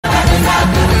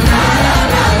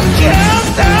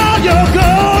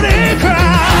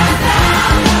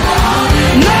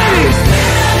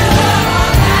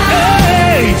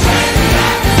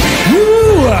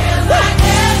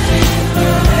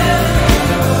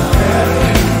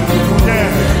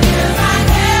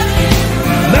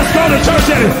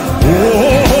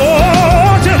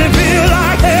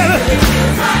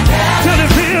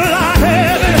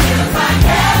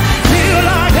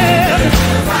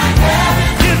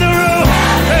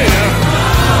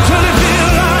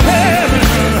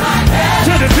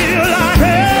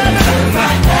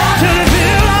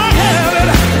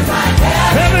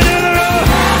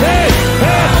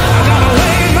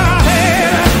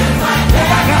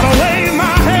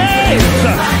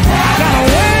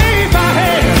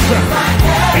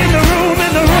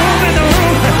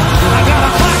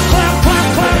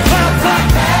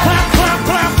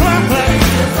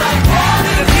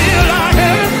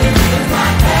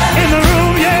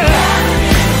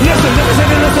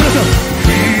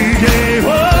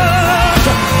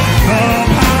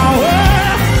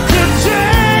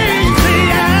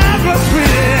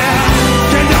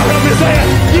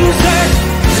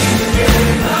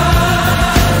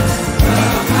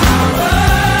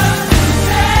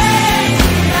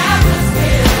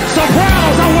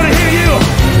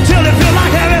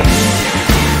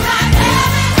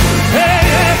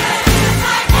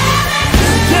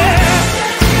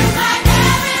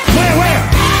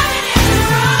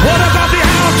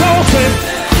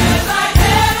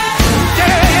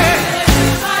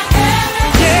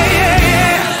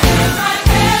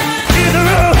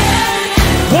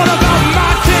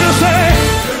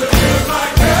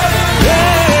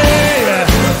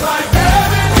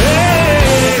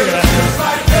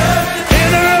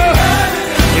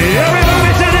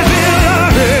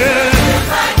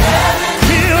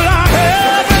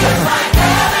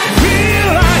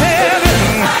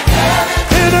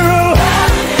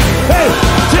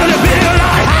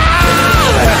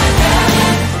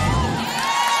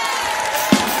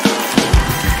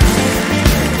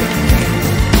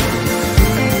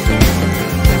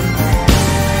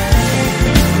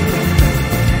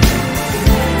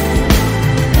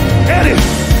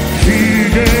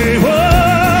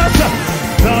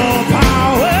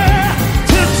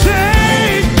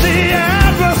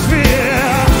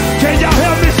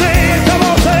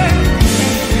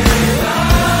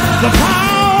the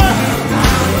power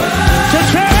to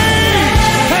change.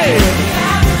 Hey,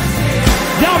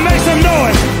 y'all make some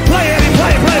noise. Play, Eddie,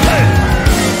 play, play, play.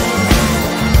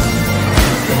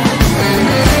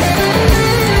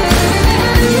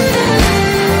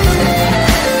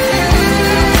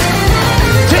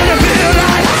 Till you feel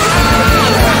like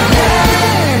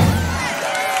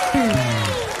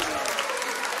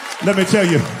let me tell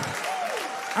you,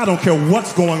 I don't care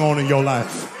what's going on in your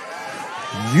life.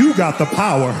 You got the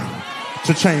power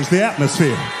to change the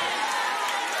atmosphere.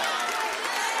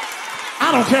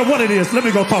 I don't care what it is. Let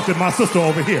me go talk to my sister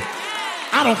over here.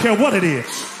 I don't care what it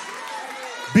is.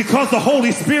 Because the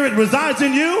Holy Spirit resides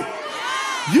in you,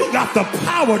 you got the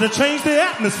power to change the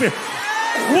atmosphere.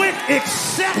 Quit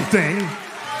accepting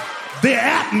the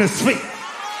atmosphere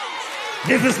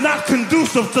if it's not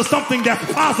conducive to something that's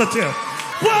positive.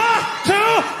 1, 2,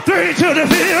 3, till they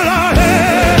feel our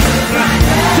head.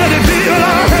 Till they feel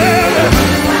our head.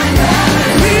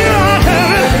 Feel our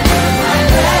heaven.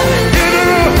 In the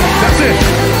room. That's it.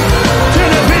 Till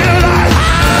they feel like.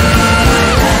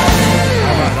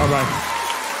 All right, all right.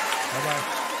 All right.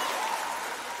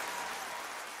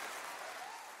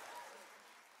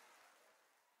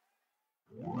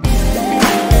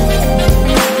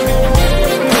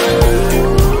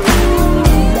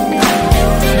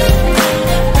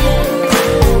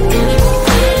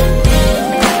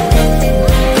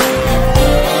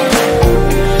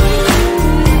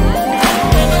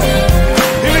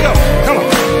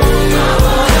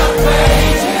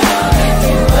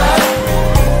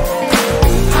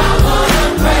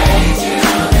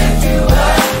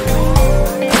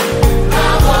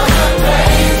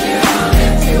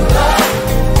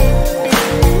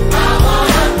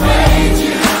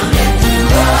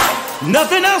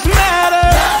 Nothing else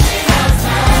matters.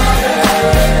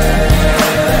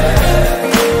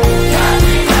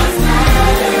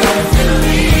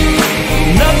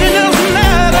 Nothing else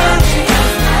matters.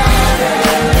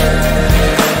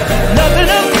 Nothing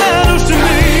else matters to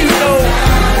me. No.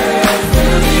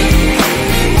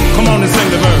 Come on and sing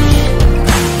the verse.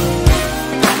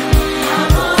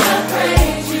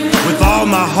 With all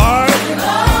my heart,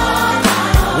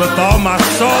 with all my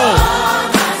soul,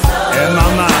 and my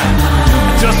mind.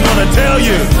 Just want to tell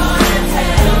you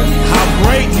how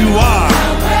great you are.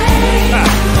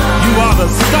 You are the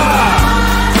star.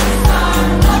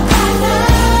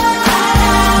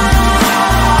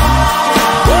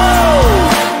 Woo!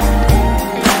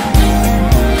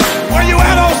 Where you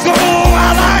at, old school? I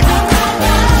like.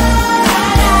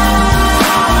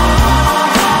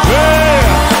 Yeah.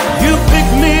 You pick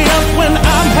me up when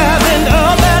I'm having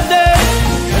a bad day.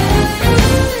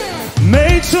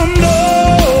 Make some noise.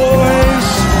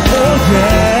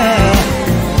 Yeah,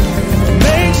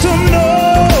 make some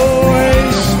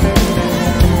noise.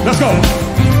 Let's go.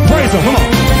 Praise him, come on.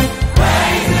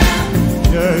 Praise him.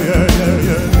 Yeah, yeah, yeah,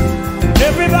 yeah.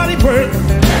 Everybody praise.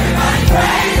 Everybody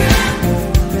praise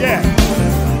him. Yeah.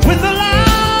 With a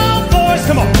loud voice,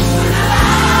 come on. With a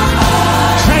loud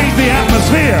voice. Change the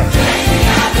atmosphere. Change the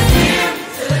atmosphere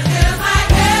till it feels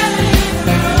like heaven in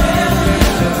the room.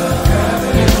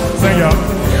 Sing, y'all.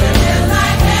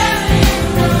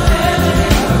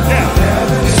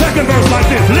 Second verse like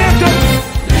this. Lift him.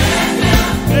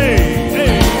 Hey,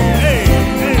 hey, hey,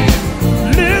 hey.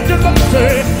 Lift him up.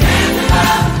 Say.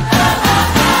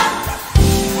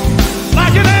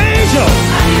 Like an angel.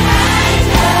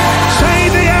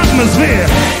 Change the atmosphere.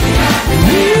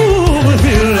 You will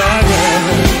feel like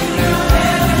heaven.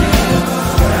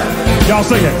 Y'all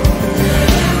sing it.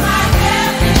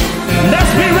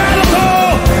 Let's be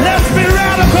radical. Let's be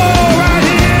radical right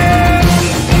here.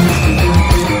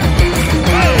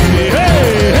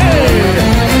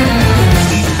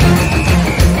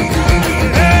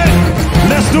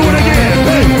 Let's do it again.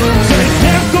 Hey. Say,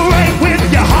 decorate with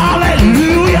your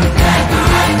hallelujah.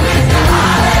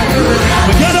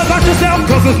 Forget about yourself,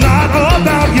 cause it's not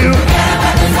about you.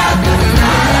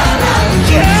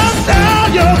 Cast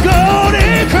down your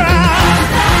golden crown.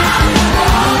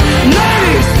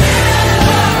 Ladies.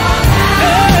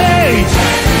 Hey.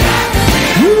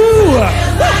 Woo.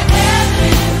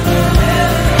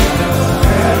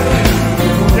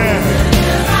 Yeah.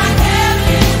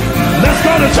 Let's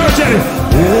go to church, Eddie.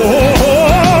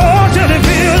 Oh, till it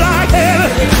feel like heaven.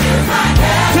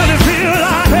 Till it feel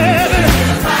like heaven.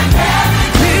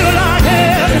 Feel like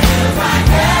heaven.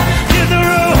 In the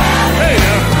room. Hey,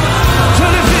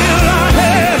 till it feel like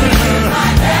heaven.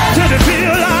 Till it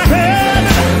feel like heaven.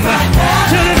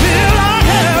 Till it feel like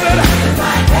heaven.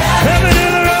 Heaven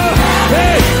in the room.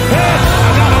 Hey, hey, I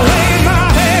gotta wave my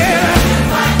hand.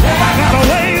 I gotta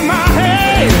wave my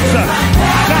hands.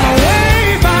 I gotta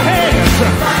wave my hands.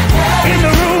 In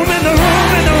the room.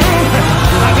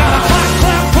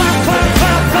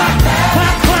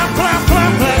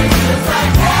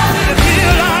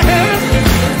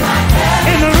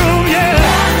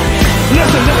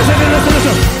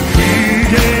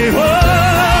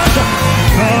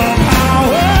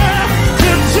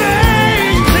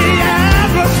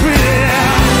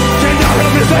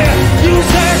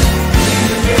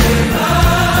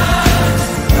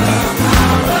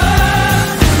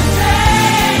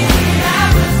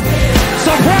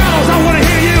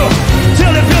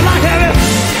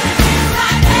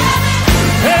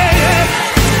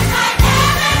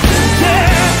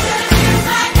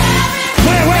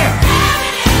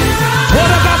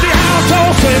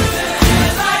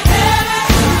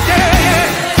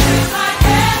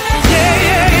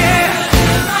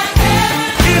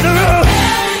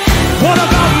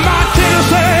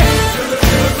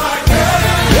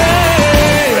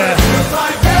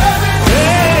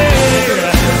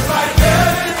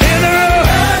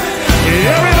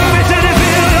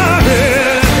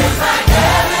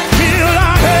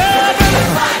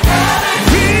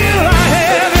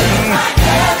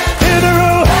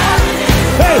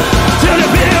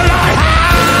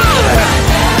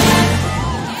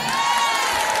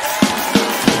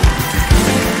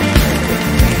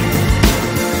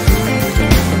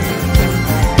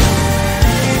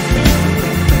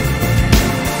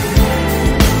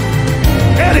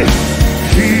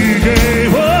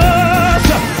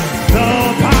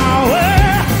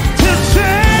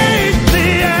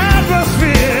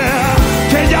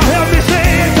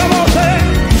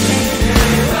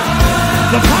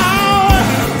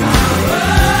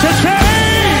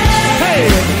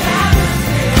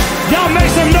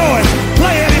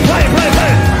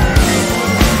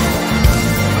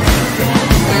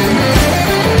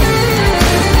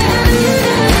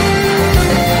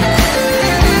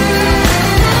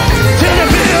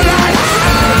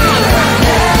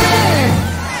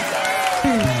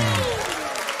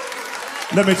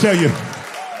 Let me tell you,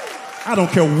 I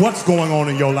don't care what's going on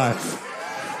in your life.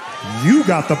 You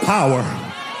got the power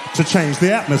to change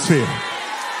the atmosphere.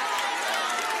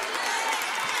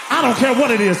 I don't care what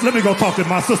it is. Let me go talk to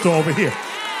my sister over here.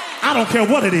 I don't care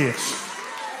what it is.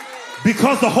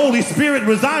 Because the Holy Spirit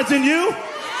resides in you,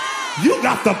 you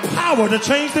got the power to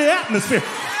change the atmosphere.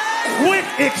 Quit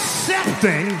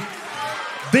accepting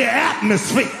the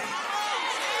atmosphere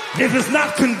if it's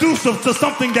not conducive to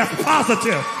something that's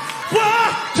positive. 1,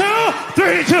 2,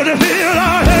 3, till they feel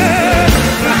our head.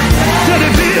 Till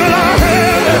they feel our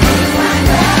head.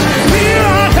 Feel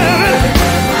our heaven.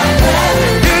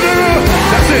 In the room.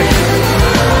 That's it.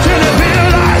 Till they feel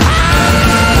our head.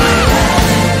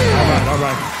 All right, all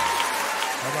right.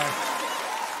 All right.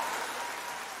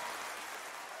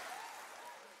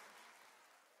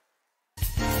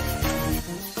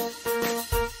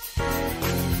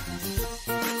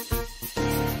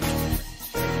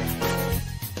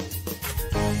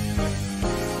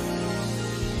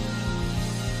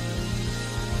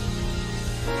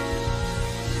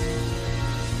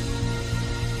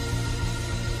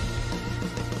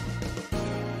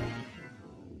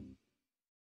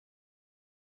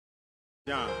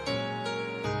 John.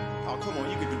 Oh, come on,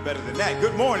 you can do better than that.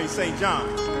 Good morning, St. John.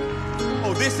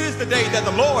 Oh, this is the day that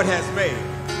the Lord has made.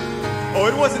 Oh,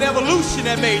 it wasn't evolution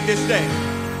that made this day.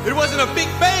 It wasn't a Big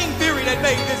Bang theory that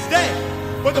made this day.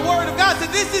 But the Word of God said,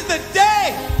 this is the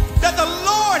day that the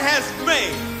Lord has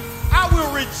made. I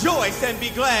will rejoice and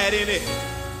be glad in it.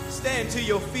 Stand to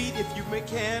your feet if you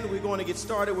can. We're going to get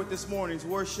started with this morning's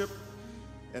worship.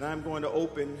 And I'm going to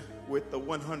open with the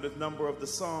 100th number of the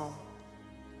psalm.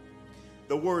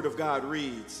 The Word of God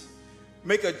reads,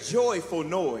 make a joyful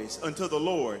noise unto the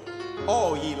Lord,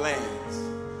 all ye lands.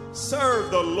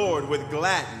 Serve the Lord with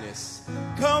gladness.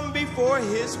 Come before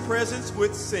his presence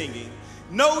with singing.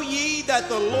 Know ye that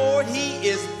the Lord, he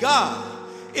is God.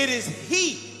 It is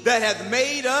he that hath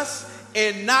made us,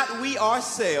 and not we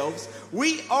ourselves.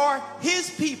 We are his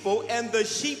people and the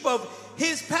sheep of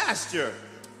his pasture.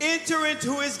 Enter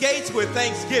into his gates with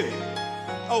thanksgiving.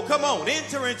 Oh, come on.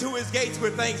 Enter into his gates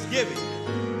with thanksgiving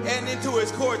and into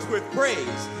his courts with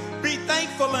praise. Be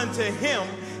thankful unto him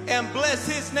and bless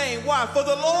his name. Why? For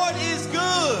the Lord is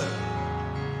good.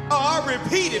 Oh, I'll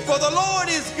repeat it. For the Lord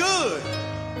is good.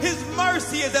 His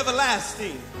mercy is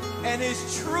everlasting, and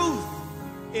his truth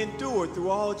endured through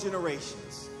all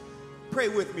generations. Pray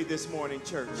with me this morning,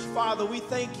 church. Father, we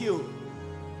thank you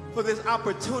for this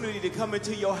opportunity to come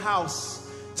into your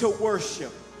house to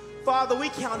worship. Father, we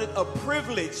count it a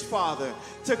privilege, Father,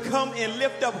 to come and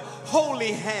lift up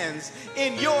holy hands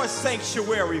in your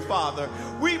sanctuary, Father.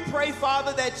 We pray,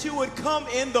 Father, that you would come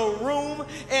in the room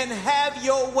and have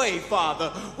your way,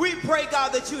 Father. We pray,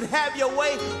 God, that you'd have your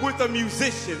way with the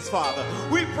musicians, Father.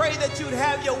 We pray that you'd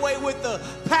have your way with the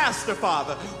pastor,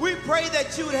 Father. We pray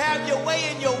that you'd have your way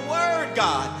in your word,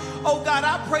 God. Oh, God,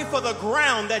 I pray for the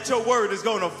ground that your word is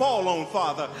going to fall on,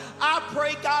 Father. I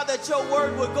pray, God, that your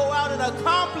word would go out and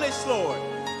accomplish, Lord,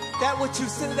 that what you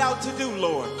sent it out to do,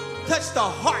 Lord. Touch the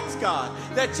hearts, God,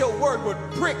 that your word would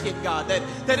prick it, God,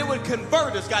 that it would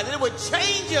convert us, God, that it would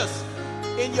change us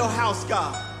in your house,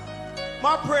 God.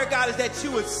 My prayer, God, is that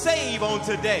you would save on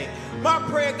today. My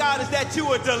prayer, God, is that you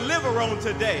would deliver on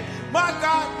today. My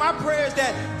God, my prayer is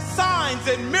that signs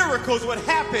and miracles would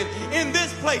happen in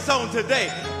this place on today.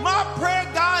 My prayer,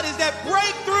 God, is that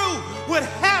breakthrough would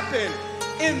happen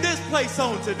in this place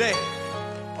on today.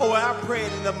 Oh, I pray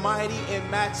it in the mighty and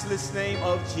matchless name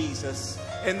of Jesus.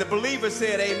 And the believer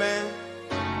said, amen.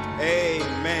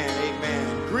 Amen.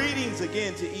 Amen. Greetings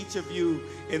again to each of you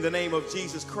in the name of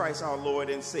Jesus Christ, our Lord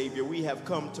and Savior. We have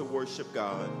come to worship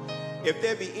God. If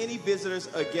there be any visitors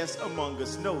or guests among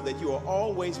us, know that you are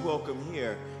always welcome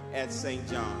here at St.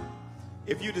 John.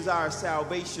 If you desire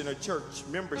salvation or church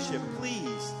membership,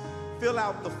 please fill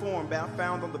out the form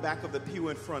found on the back of the pew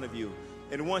in front of you.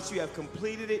 And once you have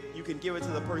completed it, you can give it to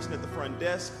the person at the front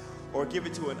desk, or give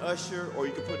it to an usher, or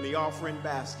you can put it in the offering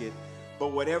basket.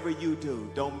 But whatever you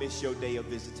do, don't miss your day of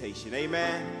visitation.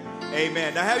 Amen?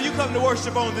 Amen. Now, have you come to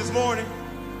worship on this morning?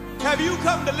 Have you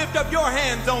come to lift up your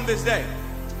hands on this day?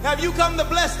 Have you come to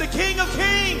bless the King of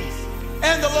Kings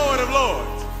and the Lord of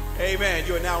Lords? Amen.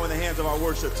 You are now in the hands of our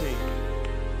worship team.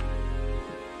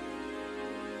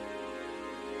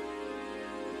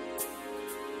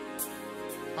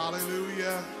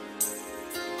 Hallelujah.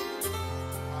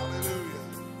 Hallelujah.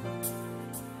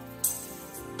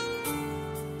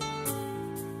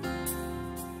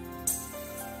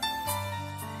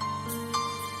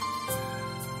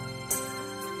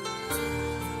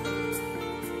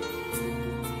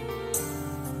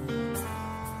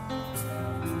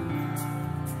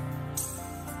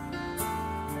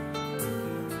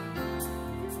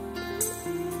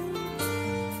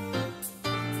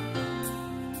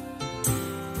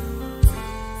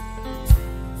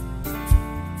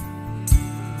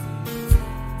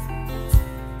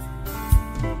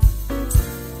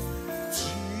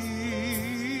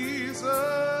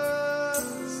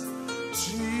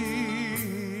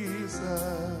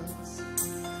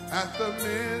 At the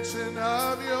mention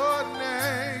of your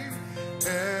name,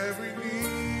 every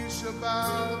knee shall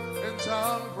bow and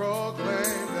tongue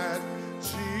proclaim that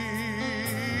Jesus,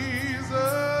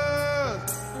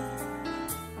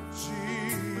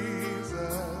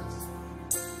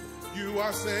 you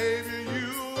are Savior,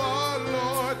 you are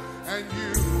Lord, and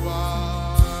you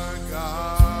are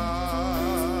God.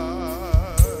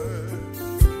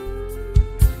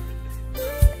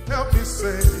 Help me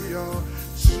say your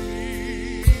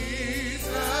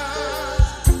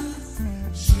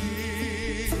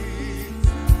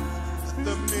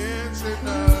the mention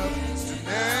of your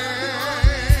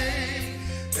name,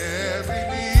 every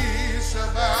knee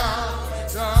shall bow,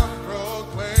 tongue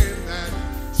proclaim that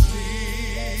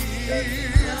Jesus,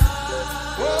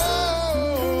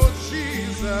 oh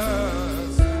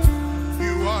Jesus,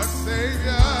 you are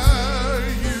Savior,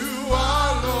 you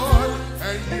are Lord,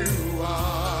 and you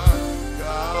are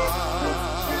God.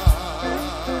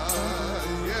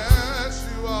 Yes,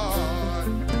 you are.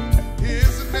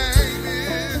 His name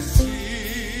is the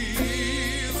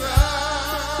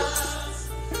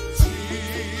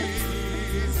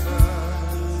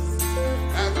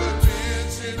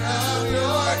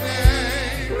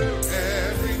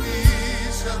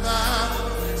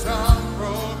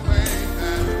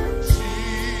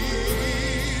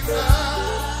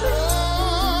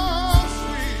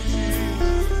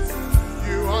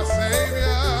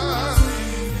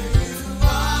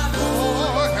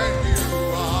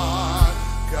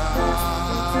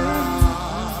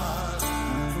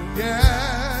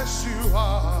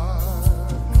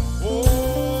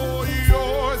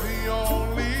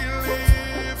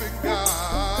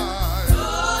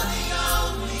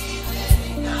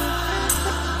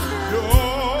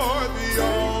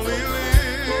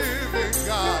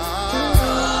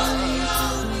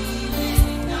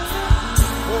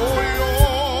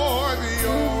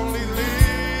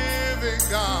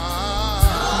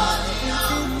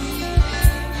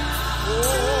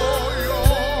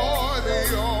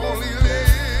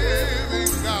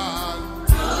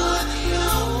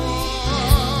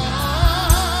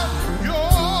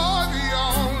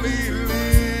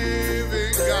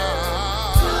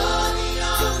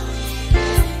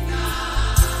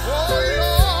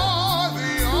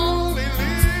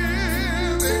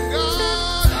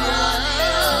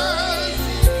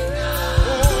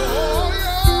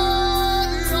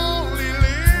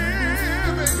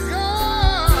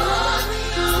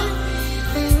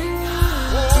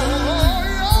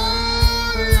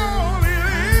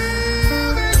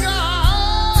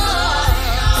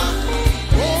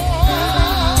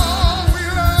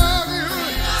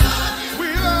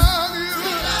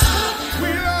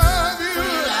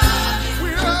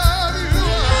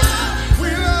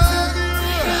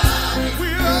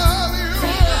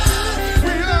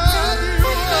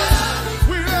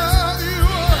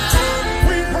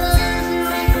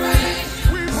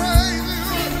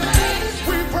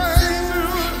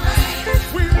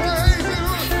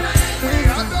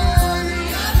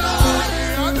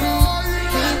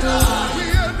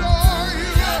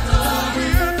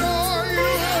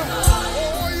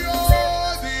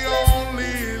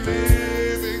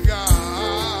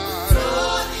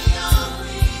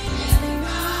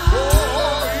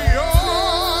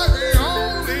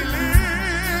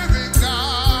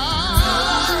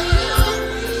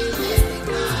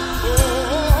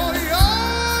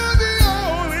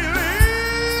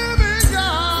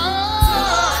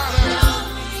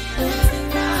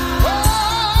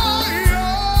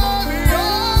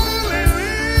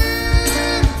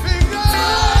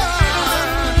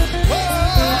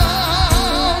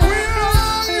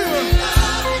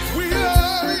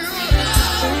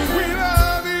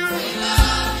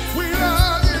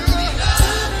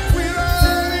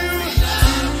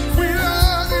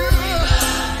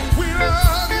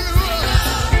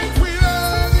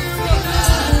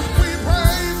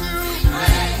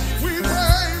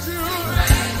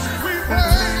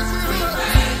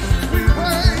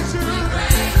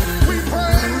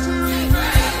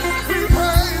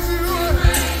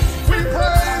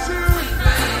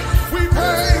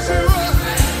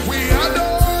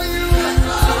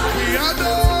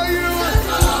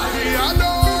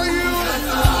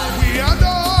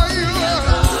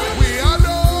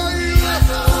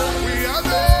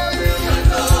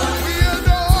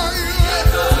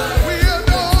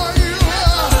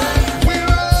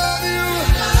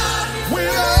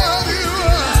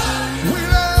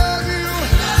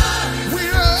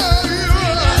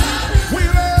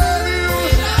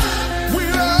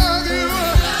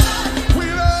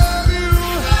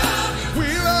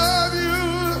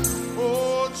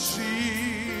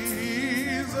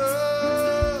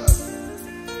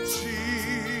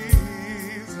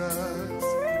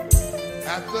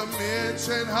At the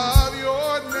mention of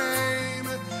your name,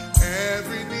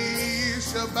 every knee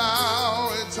shall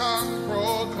bow and tongue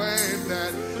proclaim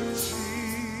that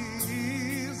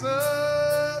Jesus,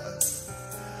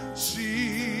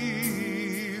 Jesus,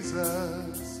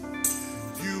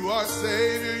 you are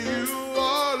Savior, you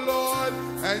are Lord,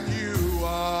 and you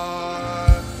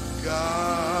are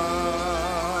God.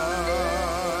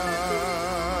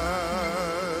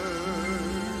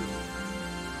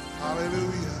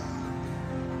 Hallelujah.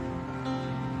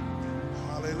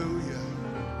 Hallelujah.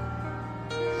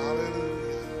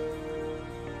 Hallelujah.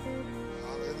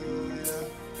 Hallelujah.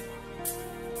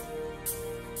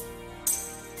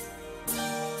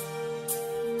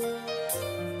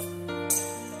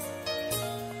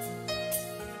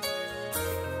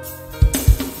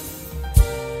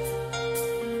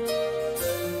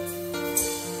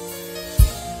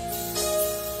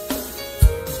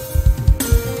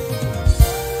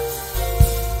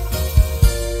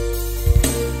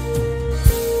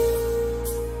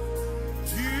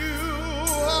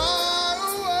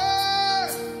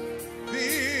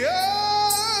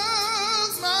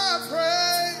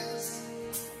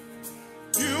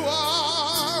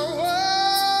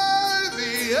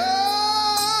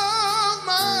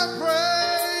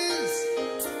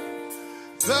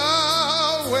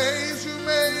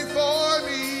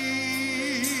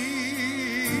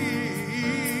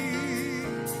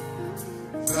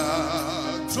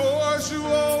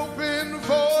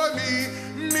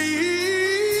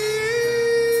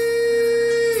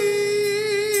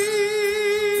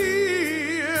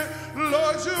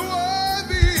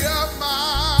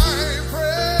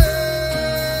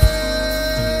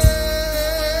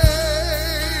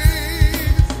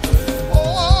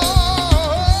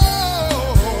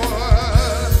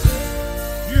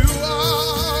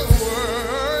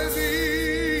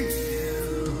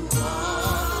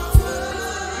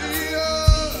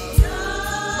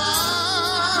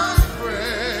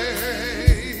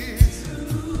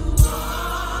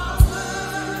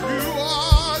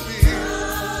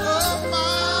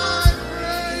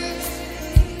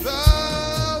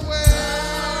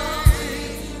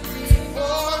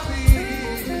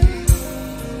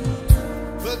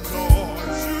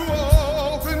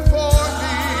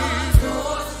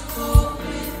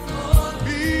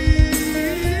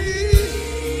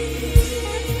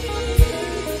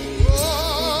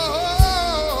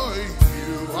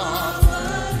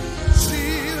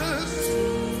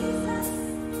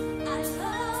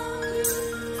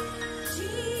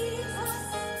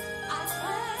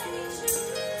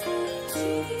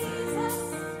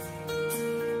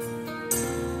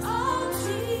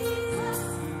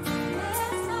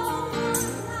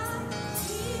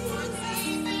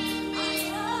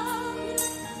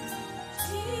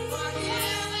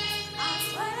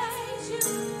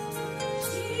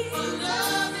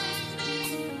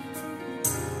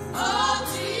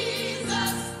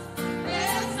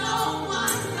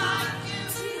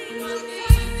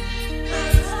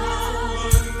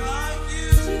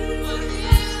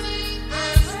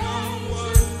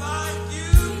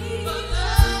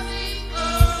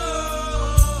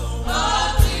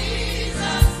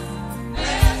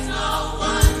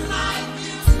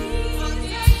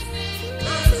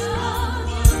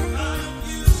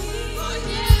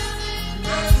 Yeah.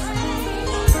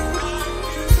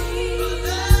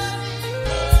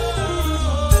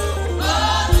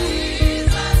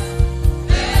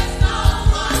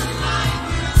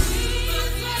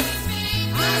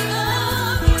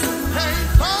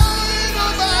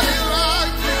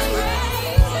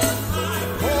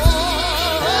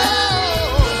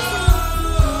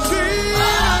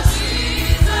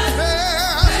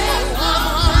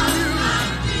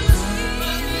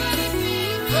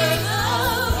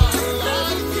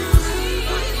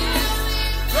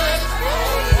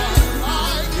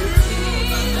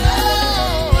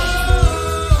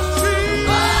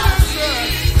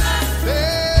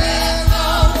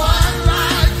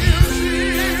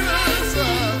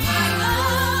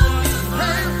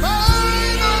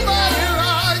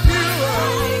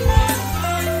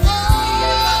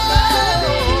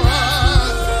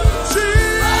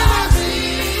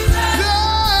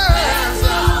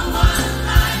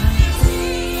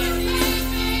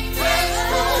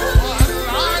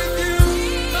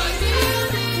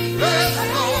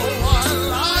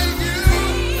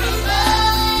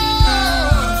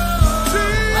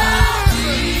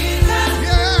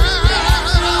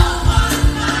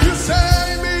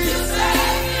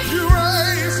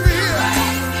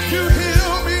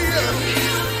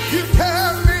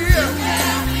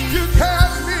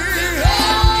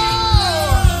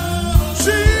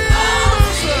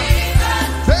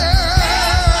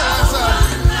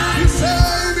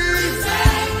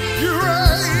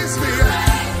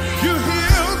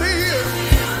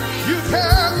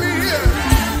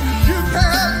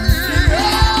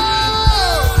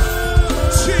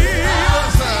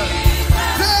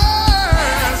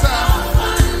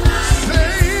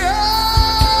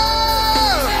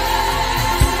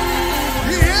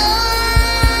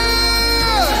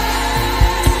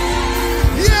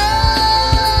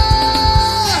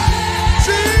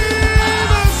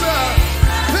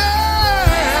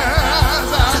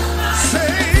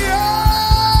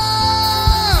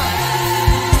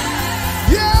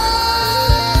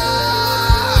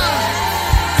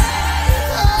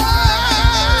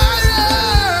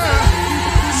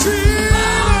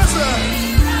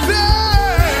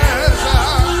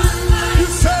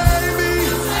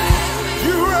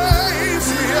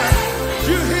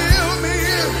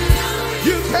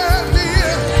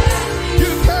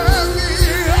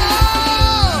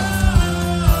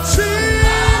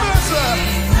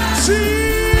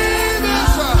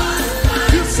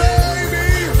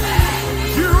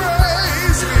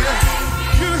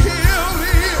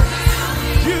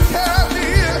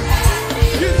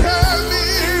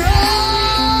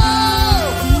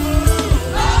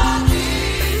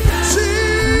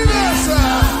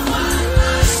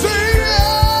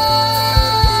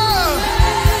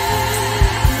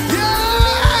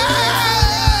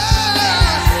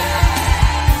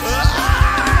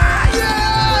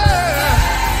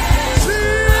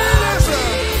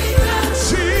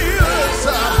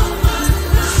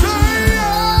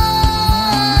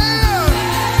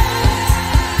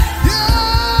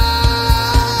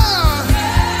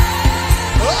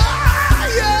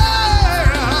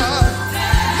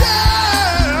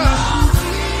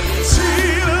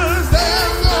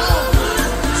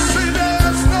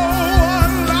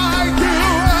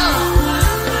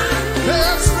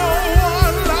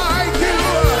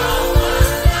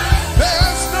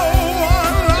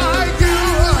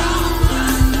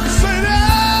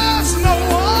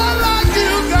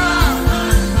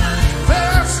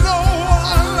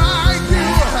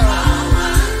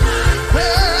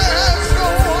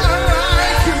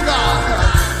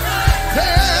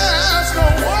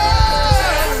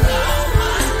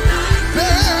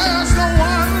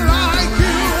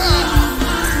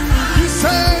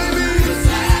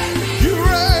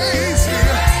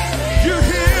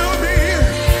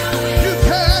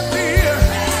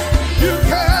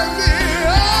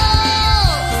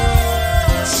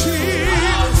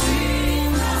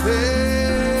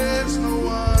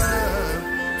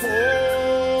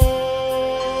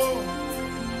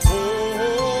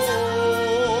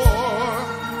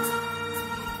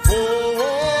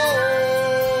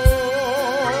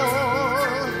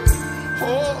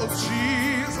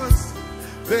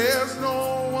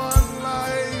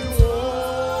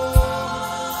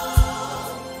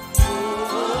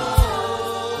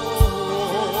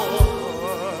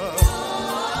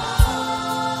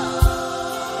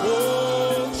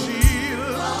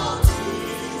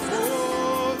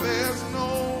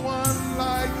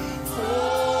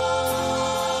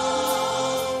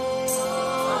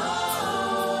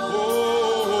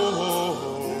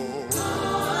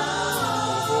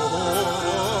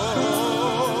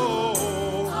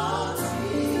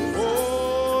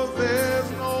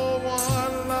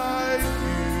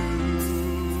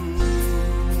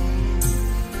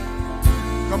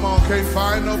 can't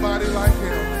find nobody like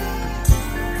him.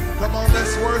 Come on,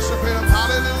 let's worship him.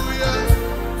 Hallelujah.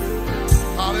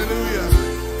 Hallelujah.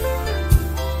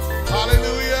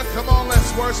 Hallelujah. Come on,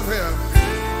 let's worship him.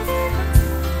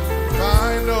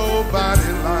 Find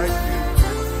nobody like you.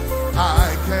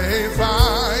 I can't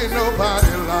find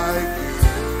nobody like you.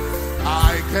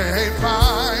 I can't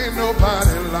find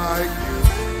nobody like you.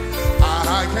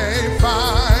 I can't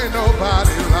find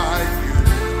nobody like you.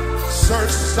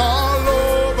 Searched all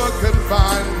over, couldn't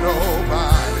find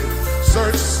nobody.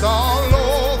 Searched all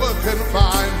over, couldn't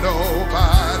find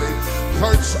nobody.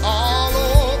 Searched all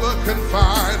over, couldn't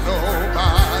find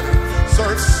nobody.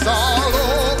 Searched all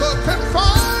over, couldn't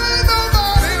find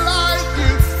nobody like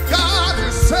you. God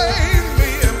has saved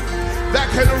me, that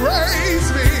can raise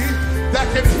me, that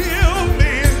can heal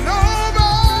me.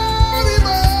 Nobody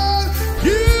but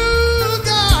you,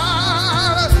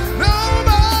 God.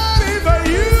 Nobody but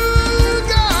you,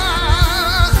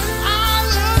 God. I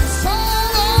looked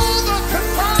all over,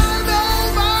 couldn't find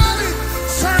nobody.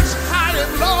 Searched high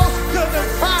and low,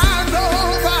 couldn't find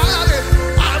nobody.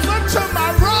 I looked to my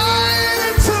right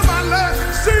and to my left,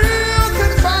 still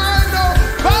couldn't find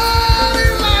nobody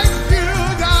like you,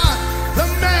 God. The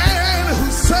man who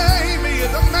saved me,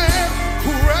 the man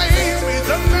who raised me,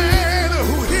 the man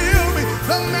who healed me,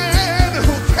 the man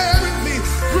who carried me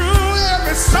through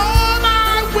every storm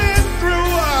I went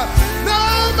through.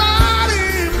 Nobody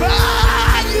but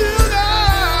you,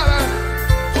 God.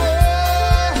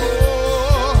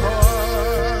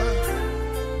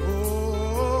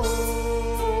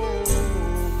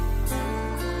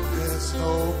 There's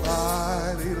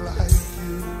nobody like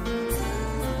you.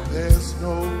 There's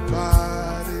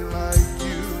nobody like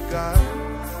you, God.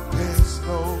 There's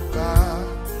nobody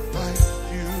like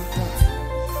you, God.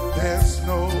 There's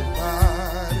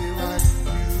nobody like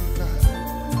you, God.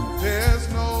 There's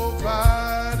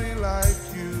nobody like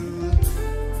you.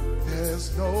 There's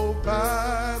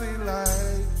nobody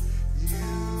like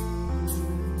you.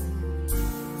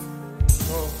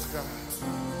 Oh, God.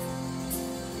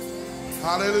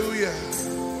 Hallelujah.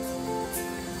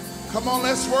 Come on,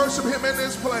 let's worship him in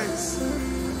this place.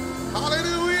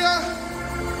 Hallelujah.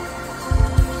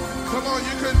 Come on,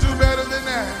 you can do better than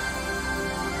that.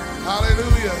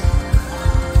 Hallelujah.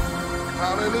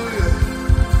 Hallelujah.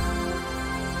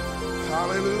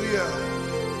 Hallelujah.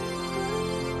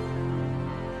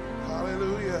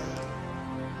 Hallelujah.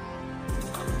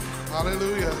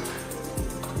 Hallelujah.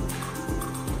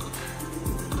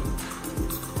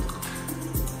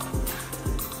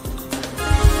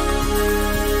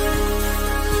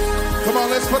 Come on,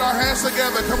 let's put our hands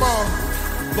together. Come on.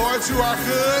 Lord, you are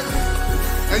good,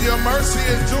 and your mercy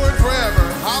endured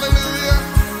forever. Hallelujah.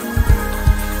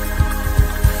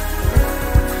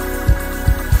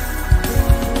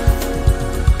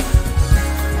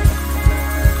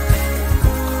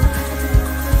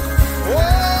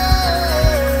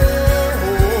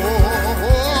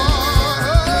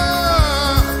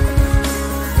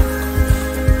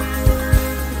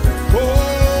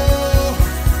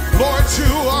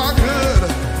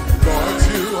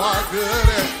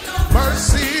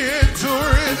 Mercy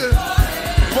endured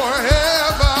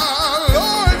forever.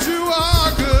 Lord,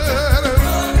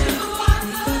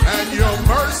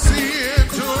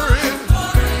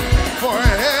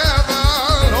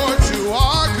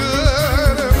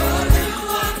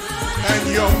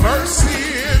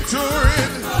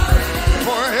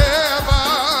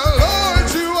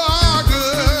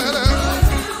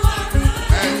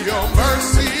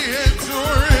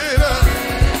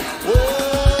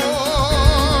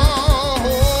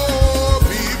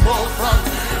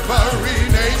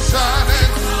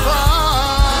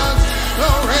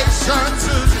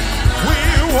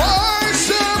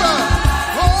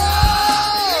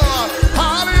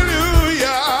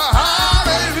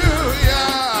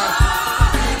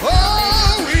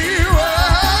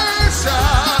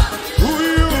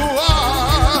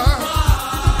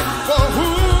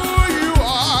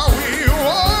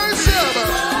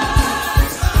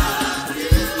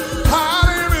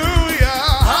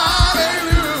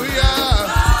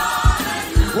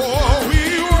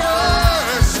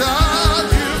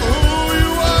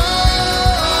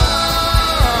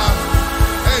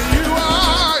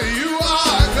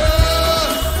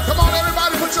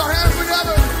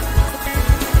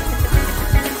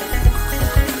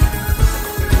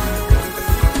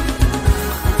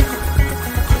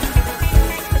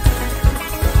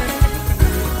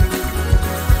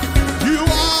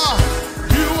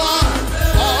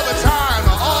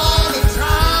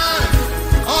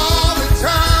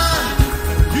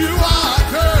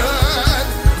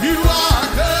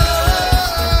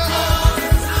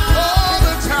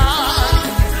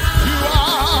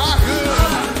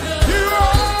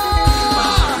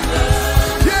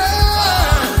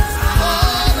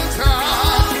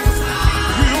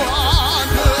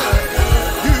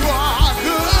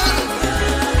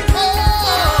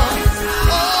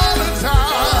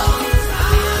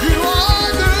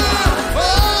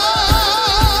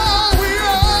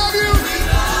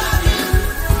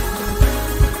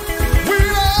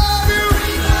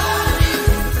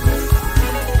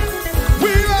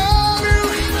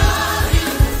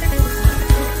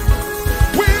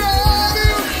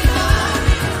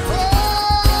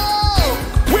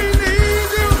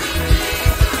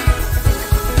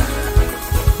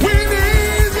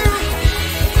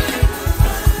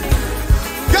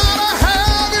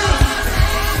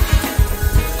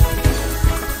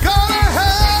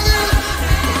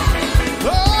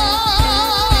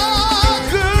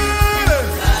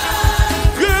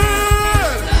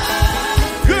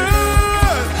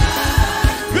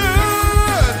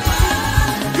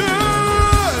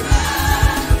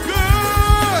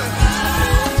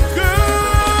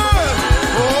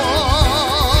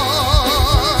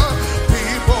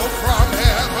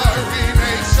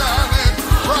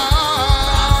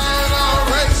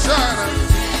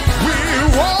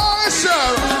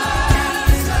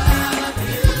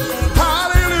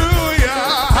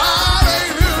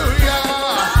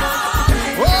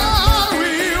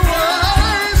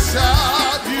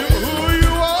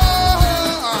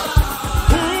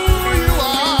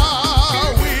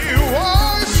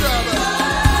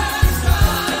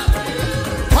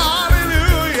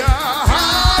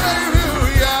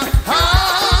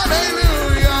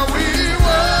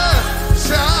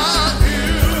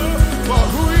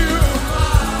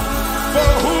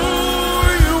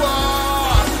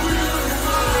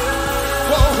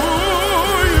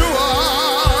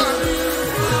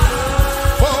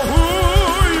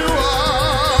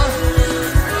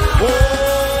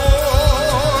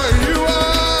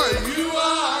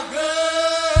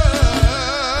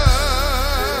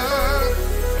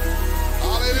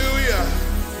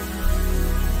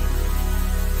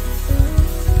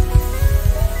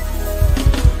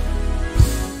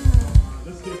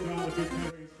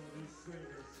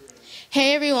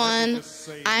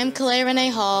 I'm Kalea Renee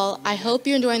Hall. I hope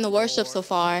you're enjoying the worship so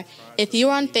far. If you're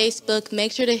on Facebook,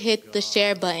 make sure to hit the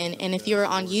share button. And if you're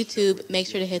on YouTube, make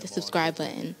sure to hit the subscribe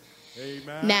button.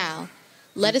 Now,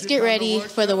 let us get ready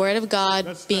for the Word of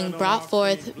God being brought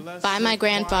forth by my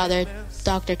grandfather,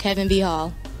 Dr. Kevin B.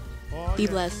 Hall. Be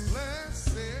blessed.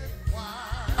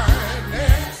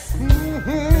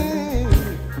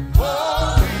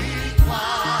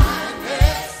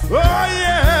 Oh,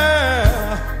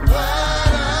 yeah. What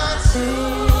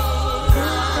assurance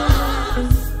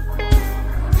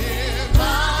in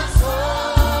my soul.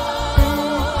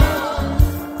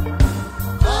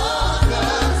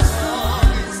 On the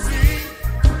stormy sea,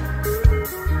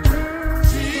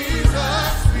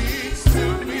 Jesus speaks to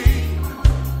me.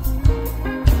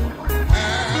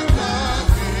 And the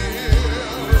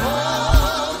billows.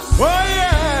 Oh,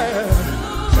 yeah.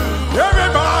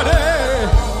 Everybody.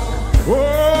 Oh,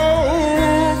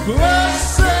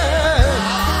 blessed,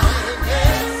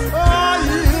 oh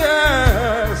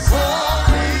yes,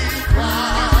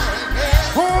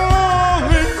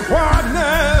 holy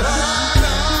quietness,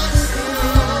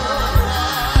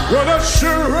 what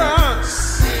assurance,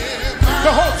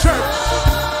 the whole church,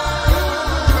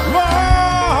 Lord,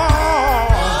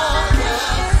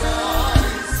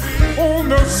 on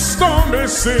the stormy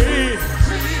sea.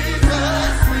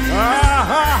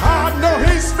 I know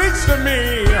he speaks to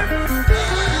me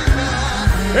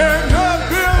in the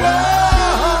billows.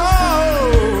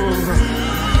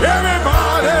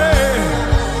 Everybody,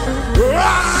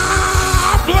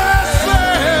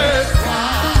 blessed.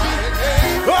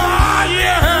 Oh,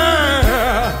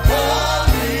 yeah.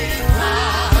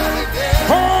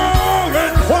 Holy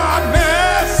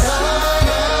quietness.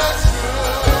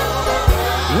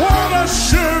 What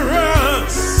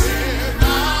assurance.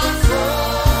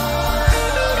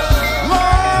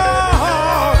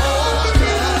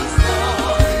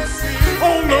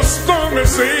 Stormy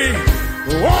sea,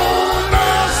 on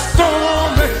the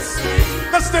stormy sea.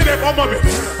 Let's stay there for a moment.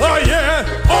 Oh yeah,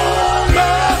 on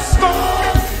the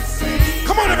stormy sea.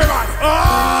 Come on, everybody.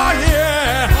 Oh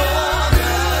yeah,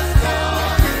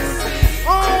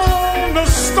 on the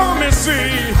stormy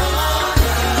sea.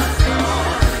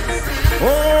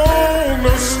 On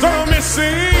the stormy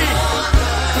sea.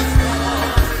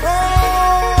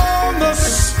 On the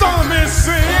stormy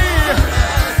sea.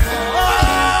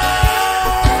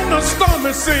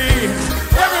 Stormy sea,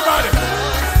 everybody.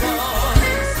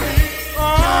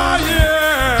 Oh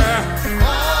yeah,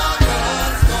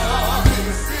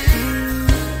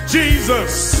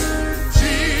 Jesus,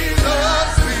 Jesus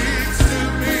speaks to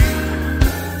me,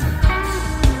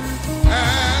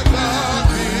 and the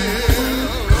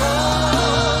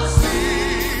billows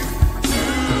seem to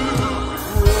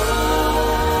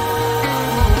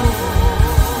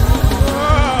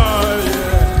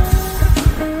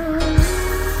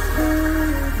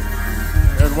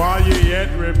while you yet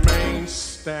remain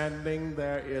standing,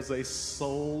 there is a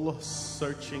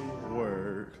soul-searching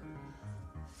word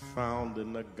found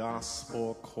in the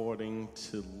gospel according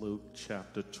to Luke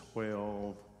chapter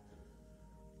 12,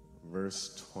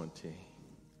 verse 20.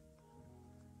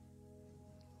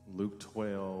 Luke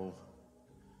 12,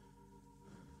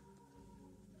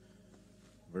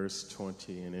 verse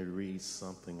 20, and it reads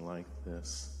something like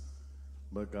this.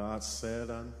 But God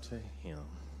said unto him,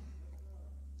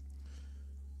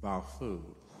 Thou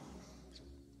fool,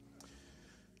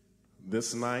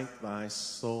 this night thy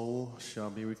soul shall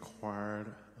be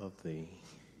required of thee.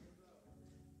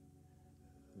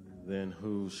 Then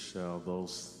whose shall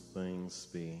those things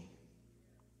be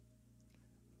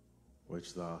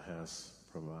which thou hast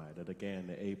provided? Again,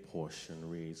 the A portion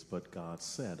reads, But God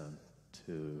said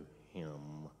unto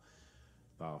him,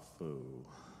 Thou fool,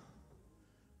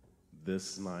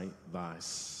 this night thy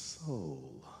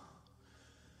soul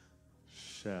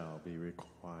shall be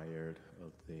required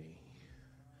of thee.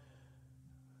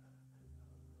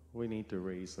 We need to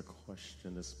raise a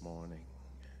question this morning.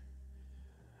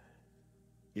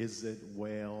 Is it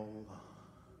well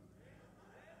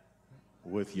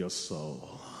with your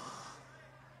soul?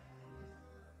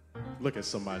 Look at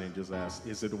somebody and just ask,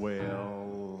 is it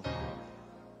well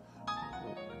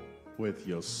with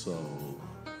your soul?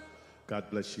 God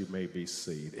bless you. May be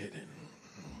seated.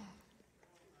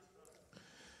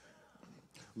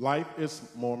 Life is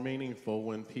more meaningful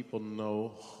when people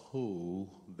know who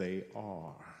they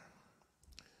are.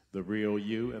 The real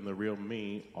you and the real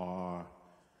me are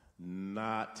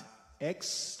not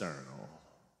external.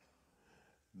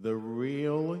 The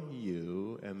real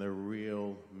you and the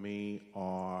real me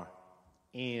are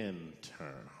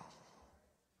internal.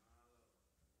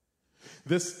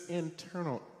 This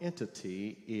internal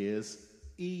entity is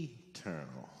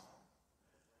eternal.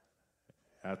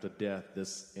 After death,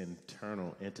 this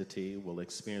internal entity will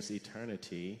experience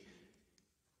eternity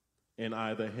in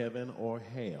either heaven or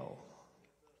hell.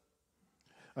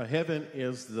 Heaven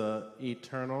is the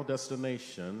eternal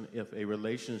destination if a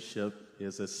relationship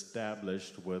is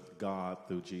established with God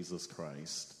through Jesus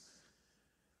Christ.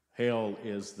 Hell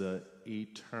is the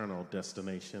eternal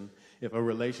destination if a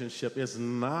relationship is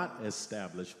not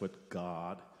established with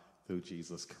God through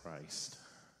Jesus Christ.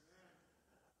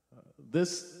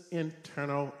 This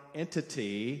internal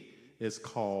entity is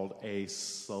called a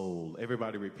soul.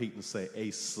 Everybody repeat and say,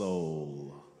 a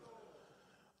soul.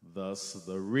 Thus,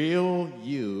 the real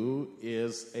you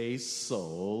is a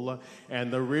soul,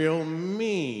 and the real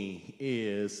me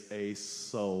is a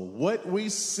soul. What we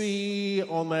see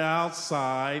on the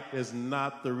outside is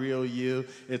not the real you,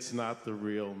 it's not the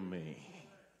real me.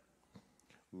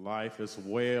 Life is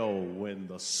well when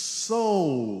the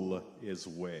soul is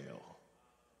well.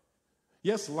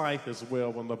 Yes, life is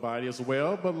well when the body is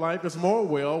well, but life is more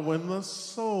well when the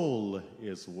soul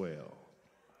is well.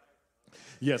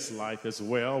 Yes, life is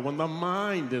well when the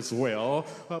mind is well,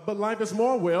 but life is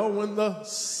more well when the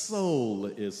soul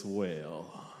is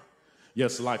well.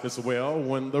 Yes, life is well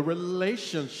when the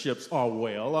relationships are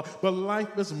well, but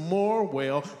life is more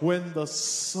well when the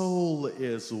soul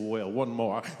is well. One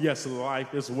more. Yes,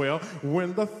 life is well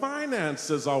when the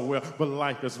finances are well, but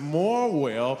life is more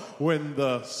well when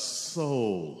the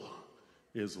soul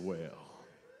is well.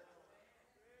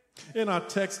 In our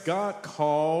text, God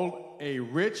called a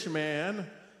rich man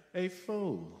a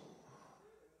fool.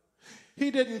 He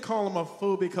didn't call him a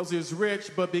fool because he was rich,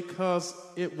 but because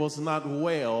it was not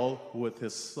well with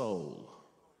his soul.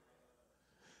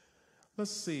 Let's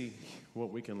see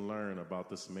what we can learn about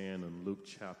this man in Luke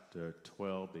chapter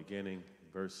 12, beginning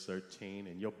verse 13.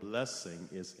 And your blessing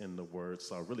is in the word,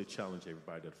 so I really challenge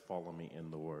everybody to follow me in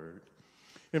the word.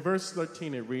 In verse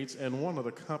 13 it reads, and one of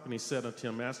the company said unto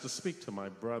him, Master, speak to my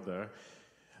brother,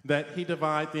 that he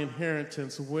divide the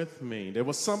inheritance with me. There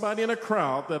was somebody in a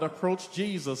crowd that approached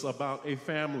Jesus about a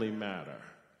family matter.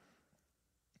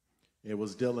 It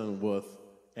was dealing with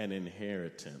an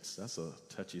inheritance. That's a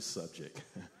touchy subject.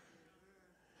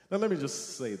 Now let me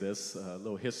just say this, a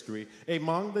little history.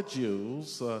 Among the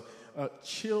Jews,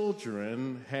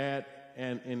 children had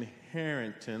an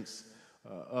inheritance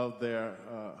of their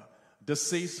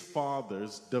deceased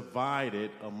fathers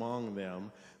divided among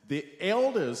them. The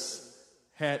elders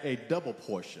had a double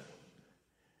portion,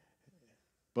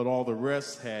 but all the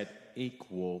rest had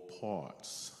equal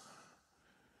parts.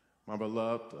 My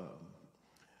beloved,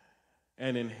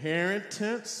 an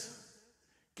inheritance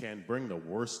can bring the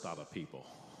worst out of people.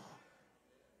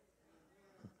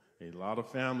 A lot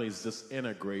of families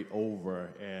disintegrate over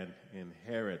an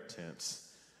inheritance.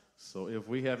 So if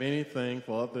we have anything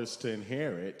for others to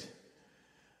inherit,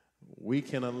 we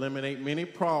can eliminate many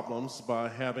problems by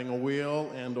having a will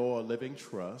and or a living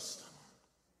trust.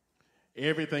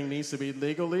 Everything needs to be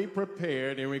legally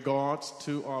prepared in regards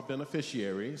to our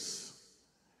beneficiaries.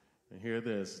 And hear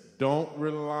this, don't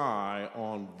rely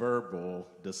on verbal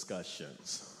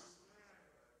discussions.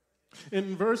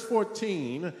 In verse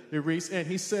 14, it reads, and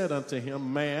he said unto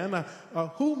him, man,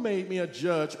 who made me a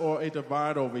judge or a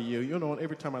divider over you? You know,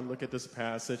 every time I look at this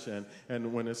passage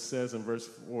and when it says in verse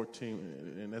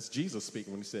 14, and that's Jesus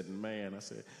speaking when he said man, I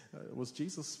said, was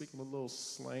Jesus speaking with a little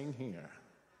slang here?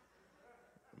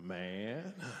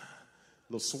 Man, a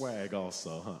little swag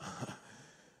also, huh?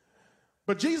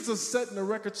 But Jesus is setting the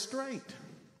record straight.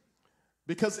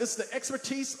 Because it's the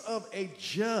expertise of a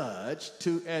judge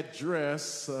to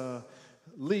address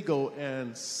legal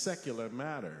and secular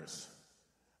matters.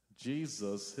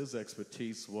 Jesus, his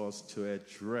expertise was to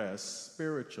address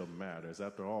spiritual matters.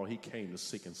 After all, he came to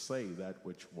seek and save that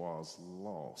which was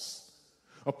lost.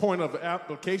 A point of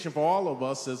application for all of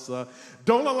us is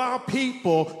don't allow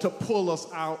people to pull us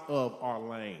out of our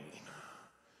lane.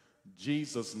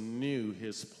 Jesus knew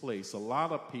his place. A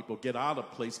lot of people get out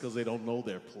of place because they don't know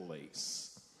their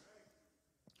place.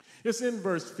 It's in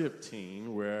verse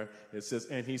 15 where it says,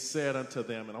 and he said unto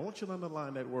them, and I want you to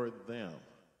underline that word them,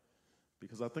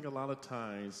 because I think a lot of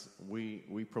times we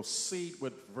proceed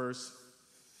with verse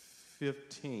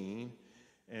 15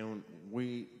 and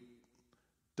we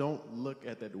don't look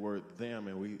at that word them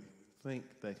and we think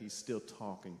that he's still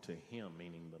talking to him,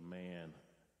 meaning the man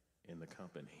in the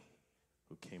company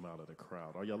who came out of the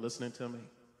crowd. Are y'all listening to me?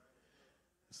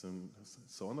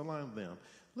 So underline them.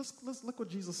 Let's look what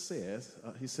Jesus says.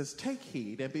 He says, take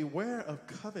heed and beware of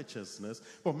covetousness,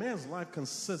 for man's life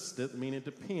consisteth, meaning it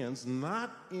depends, not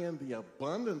in the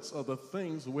abundance of the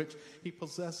things which he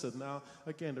possesseth. Now,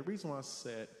 again, the reason why I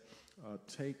said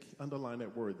underline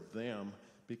that word them,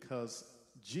 because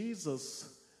Jesus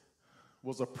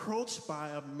was approached by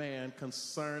a man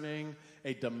concerning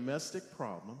a domestic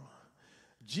problem.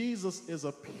 Jesus is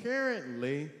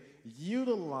apparently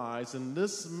utilizing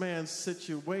this man's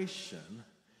situation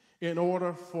in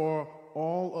order for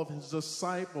all of his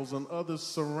disciples and others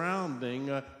surrounding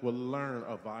will learn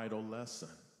a vital lesson.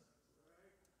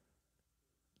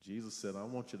 Jesus said, I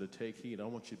want you to take heed. I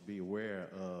want you to be aware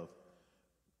of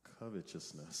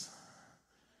covetousness.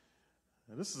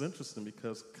 And this is interesting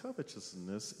because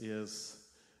covetousness is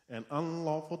an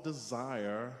unlawful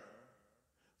desire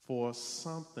for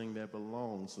something that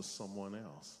belongs to someone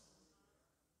else.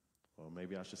 Or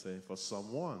maybe I should say for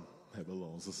someone that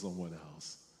belongs to someone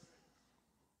else.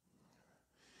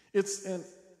 It's an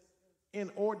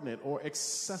inordinate or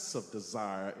excessive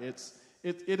desire.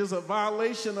 It is a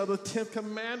violation of the 10th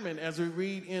commandment as we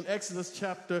read in Exodus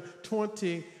chapter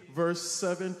 20, verse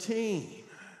 17.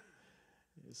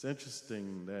 It's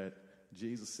interesting that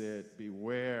Jesus said,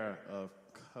 beware of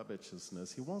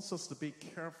covetousness. He wants us to be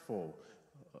careful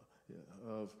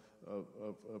of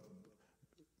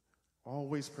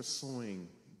always pursuing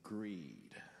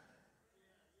greed.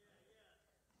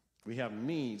 We have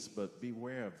needs, but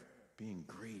beware of being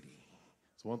greedy.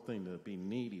 It's one thing to be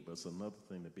needy, but it's another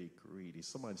thing to be greedy.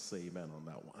 Somebody say amen on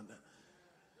that one.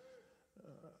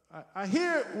 I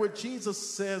hear what Jesus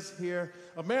says here.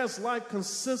 A man's life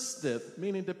consisteth,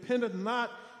 meaning dependent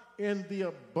not in the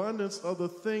abundance of the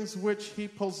things which he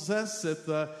possesseth.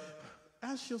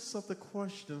 Ask yourself the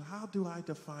question, how do I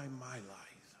define my life?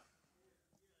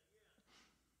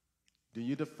 Do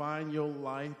you define your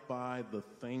life by the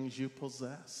things you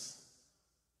possess?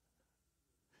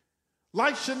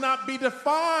 Life should not be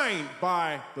defined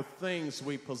by the things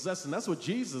we possess. And that's what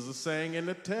Jesus is saying in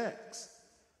the text.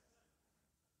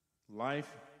 Life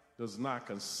does not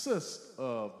consist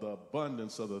of the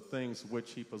abundance of the things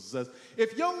which he possessed.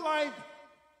 If your life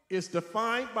is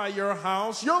defined by your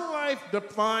house, your life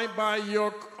defined by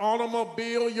your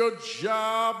automobile, your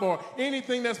job, or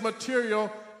anything that's material,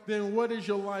 then what is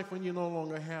your life when you no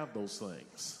longer have those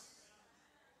things?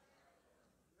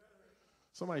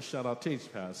 Somebody shout out,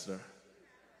 teach, Pastor.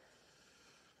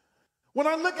 When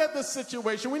I look at this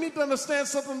situation, we need to understand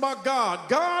something about God.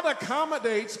 God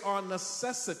accommodates our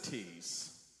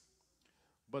necessities,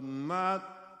 but not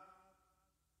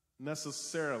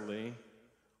necessarily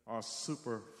our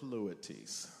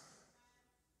superfluities.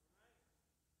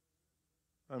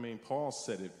 I mean, Paul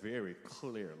said it very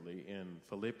clearly in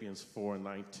Philippians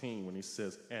 4:19 when he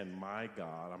says, and my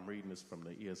God, I'm reading this from the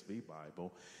ESV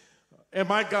Bible, and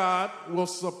my God will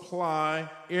supply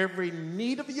every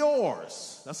need of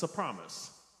yours, that's a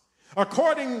promise,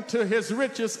 according to his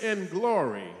riches in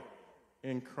glory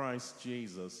in Christ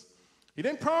Jesus. He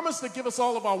didn't promise to give us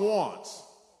all of our wants,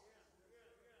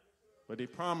 but he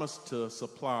promised to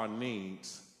supply our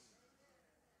needs.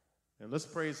 And let's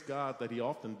praise God that he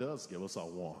often does give us our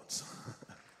wants.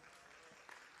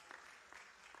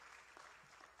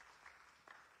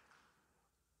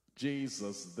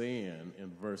 Jesus then,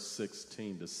 in verse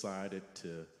 16, decided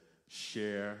to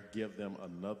give them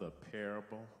another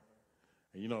parable.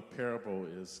 And you know, a parable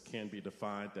can be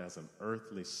defined as an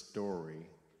earthly story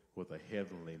with a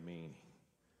heavenly meaning.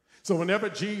 So whenever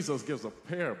Jesus gives a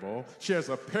parable, shares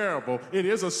a parable, it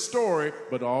is a story,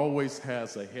 but always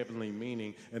has a heavenly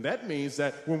meaning. And that means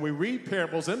that when we read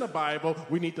parables in the Bible,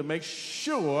 we need to make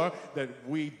sure that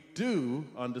we do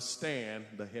understand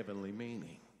the heavenly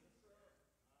meaning.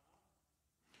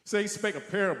 So he spake a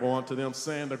parable unto them,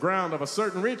 saying, the ground of a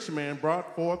certain rich man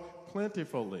brought forth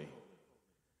plentifully.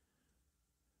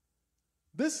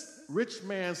 This rich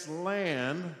man's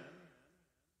land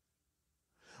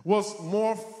was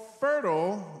more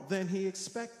fertile than he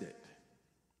expected.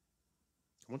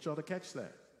 I want y'all to catch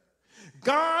that.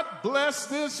 God blessed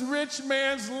this rich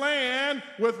man's land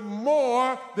with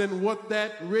more than what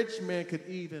that rich man could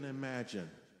even imagine.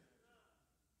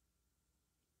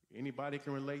 Anybody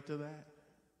can relate to that?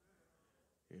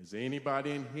 Is there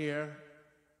anybody in here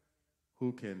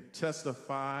who can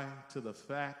testify to the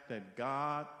fact that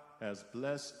God has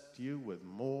blessed you with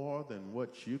more than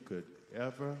what you could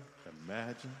ever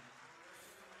imagine?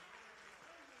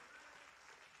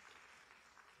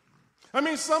 I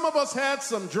mean, some of us had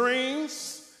some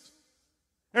dreams,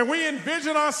 and we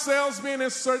envision ourselves being in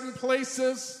certain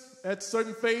places at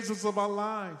certain phases of our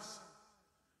lives.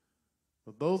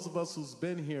 But those of us who's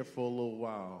been here for a little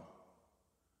while,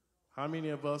 how many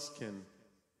of us can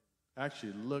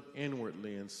actually look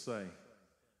inwardly and say,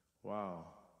 wow,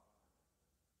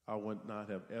 I would not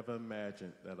have ever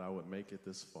imagined that I would make it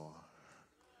this far?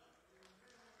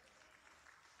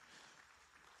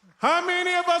 How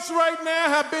many of us right now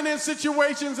have been in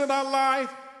situations in our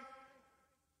life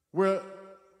where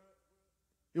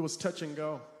It was touch and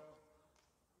go.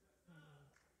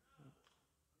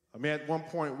 I mean, at one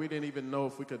point, we didn't even know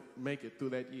if we could make it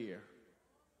through that year.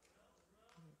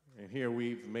 And here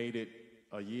we've made it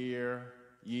a year,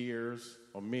 years,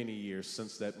 or many years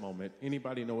since that moment.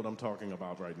 Anybody know what I'm talking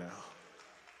about right now?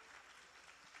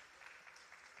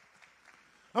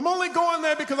 I'm only going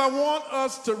there because I want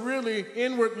us to really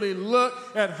inwardly look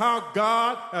at how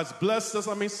God has blessed us.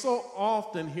 I mean, so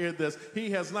often hear this.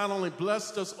 He has not only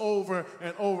blessed us over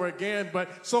and over again,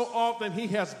 but so often he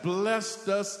has blessed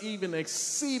us even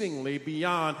exceedingly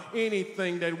beyond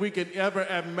anything that we could ever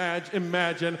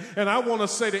imagine. And I want to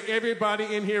say to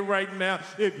everybody in here right now,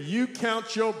 if you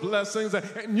count your blessings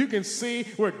and you can see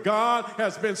where God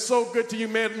has been so good to you,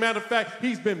 matter of fact,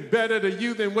 he's been better to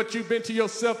you than what you've been to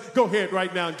yourself, go ahead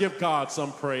right now and give God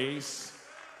some praise.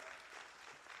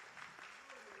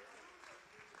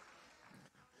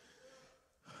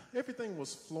 Everything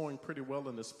was flowing pretty well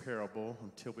in this parable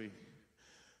until we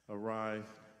arrive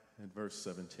at verse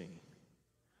 17.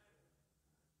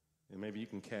 And maybe you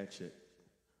can catch it.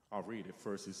 I'll read it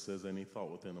first. He says, and he thought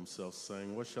within himself,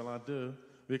 saying, what shall I do?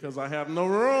 Because I have no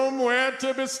room where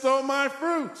to bestow my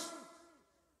fruits.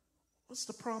 What's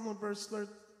the problem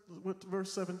with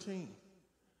verse 17?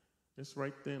 It's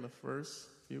right there in the first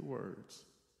few words.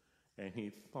 And he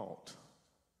thought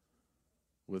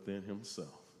within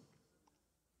himself.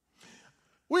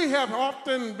 We have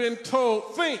often been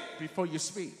told, think before you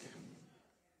speak.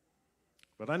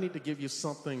 But I need to give you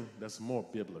something that's more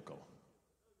biblical.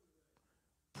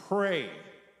 Pray.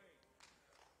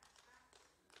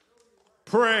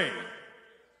 Pray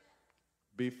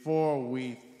before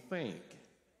we think.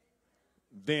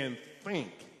 Then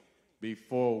think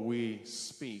before we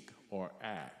speak or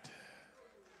act.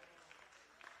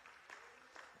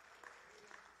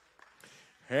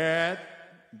 Had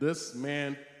this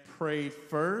man prayed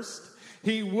first,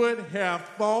 he would have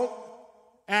thought,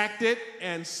 acted,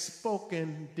 and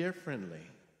spoken differently.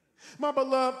 My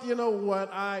beloved, you know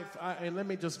what? And let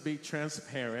me just be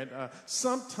transparent.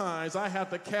 Sometimes I have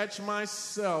to catch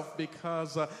myself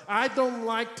because I don't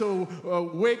like to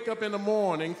wake up in the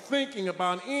morning thinking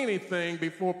about anything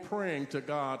before praying to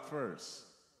God first.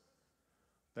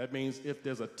 That means if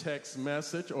there's a text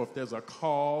message or if there's a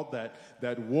call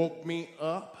that woke me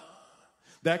up,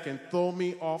 that can throw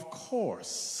me off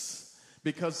course.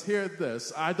 Because hear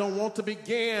this, I don't want to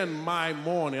begin my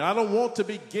morning. I don't want to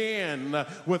begin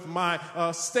with my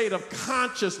state of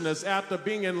consciousness after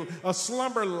being in a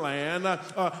slumberland,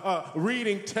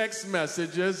 reading text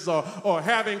messages or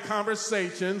having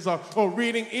conversations or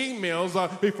reading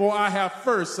emails before I have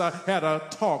first had a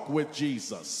talk with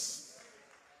Jesus.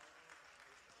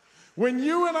 When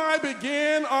you and I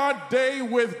begin our day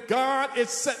with God, it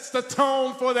sets the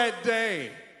tone for that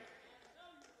day.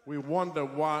 We wonder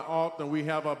why often we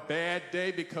have a bad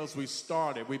day because we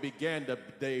began the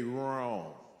day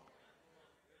wrong.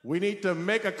 We need to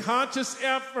make a conscious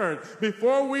effort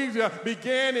before we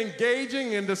begin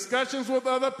engaging in discussions with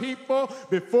other people,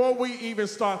 before we even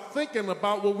start thinking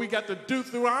about what we got to do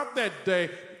throughout that day.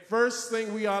 First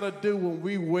thing we ought to do when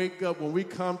we wake up, when we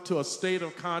come to a state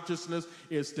of consciousness,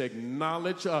 is to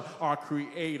acknowledge our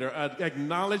Creator,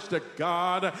 acknowledge the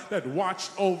God that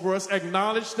watched over us,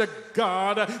 acknowledge the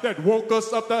God that woke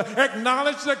us up,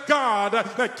 acknowledge the God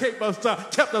that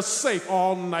kept us safe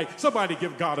all night. Somebody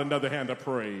give God another hand of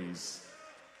praise.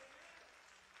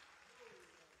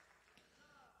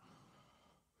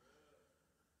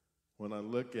 When I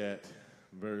look at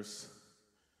verse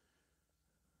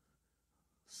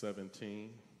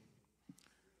 17,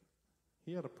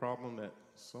 he had a problem that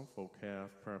some folk have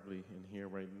probably in here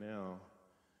right now.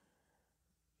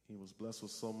 He was blessed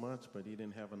with so much, but he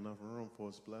didn't have enough room for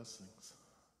his blessings.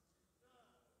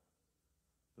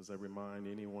 Does that remind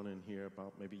anyone in here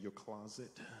about maybe your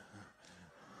closet?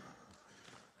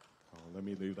 Oh, let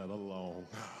me leave that alone.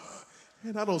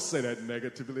 And I don't say that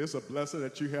negatively. It's a blessing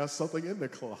that you have something in the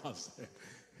closet.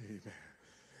 Amen.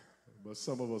 But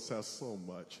some of us have so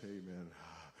much. Amen.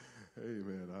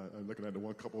 Amen. I'm looking at the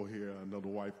one couple here. I know the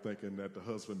wife thinking that the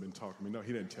husband been talking to me. No,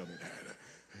 he didn't tell me that.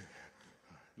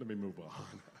 Let me move on.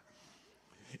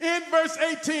 In verse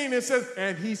 18, it says,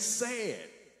 and he said.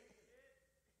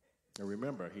 And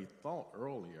remember, he thought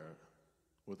earlier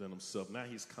within himself. Now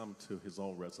he's come to his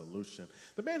own resolution.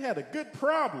 The man had a good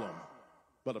problem,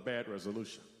 but a bad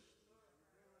resolution.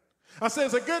 I say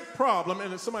it's a good problem,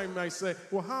 and somebody might say,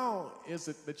 well, how is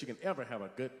it that you can ever have a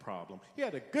good problem? He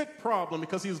had a good problem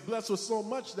because he was blessed with so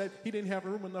much that he didn't have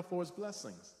room enough for his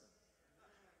blessings.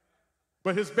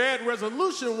 But his bad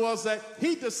resolution was that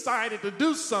he decided to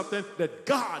do something that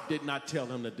God did not tell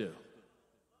him to do.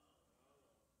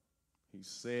 He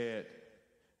said,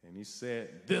 And he said,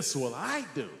 this will I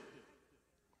do.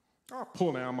 I'll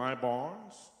pull down my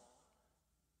barns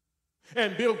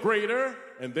and build greater,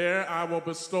 and there I will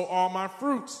bestow all my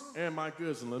fruits and my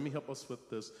goods. And let me help us with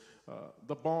this.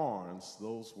 The barns,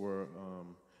 those were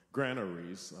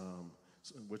granaries,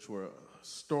 which were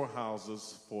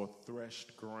storehouses for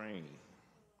threshed grain.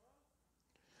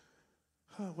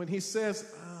 When he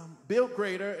says, build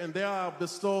greater, and there I'll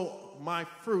bestow my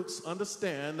fruits,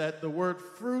 understand that the word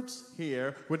fruits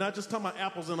here, we're not just talking about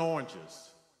apples and oranges.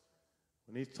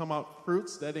 When he's talking about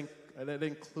fruits, that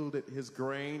included his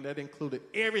grain, that included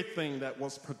everything that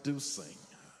was producing.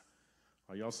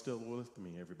 Are y'all still with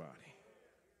me, everybody?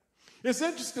 It's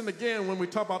interesting, again, when we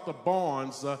talk about the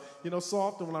barns, so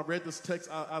often when I read this text,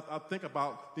 I think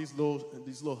about these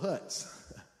little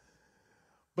huts.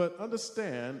 But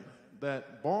understand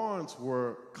that barns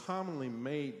were commonly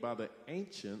made by the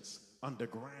ancients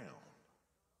underground,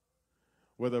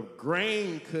 where the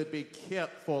grain could be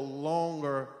kept for a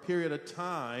longer period of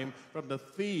time from the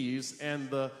thieves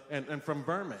and from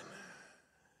vermin.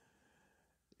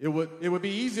 It would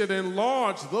be easier to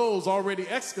enlarge those already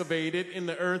excavated in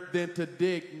the earth than to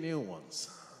dig new ones.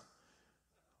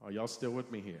 Are y'all still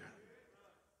with me here?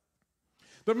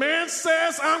 The man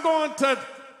says, I'm going to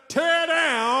tear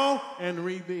down and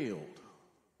rebuild.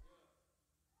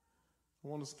 I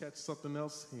want us to catch something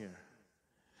else here.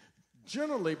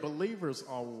 Generally, believers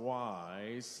are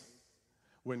wise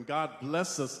when God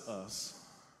blesses us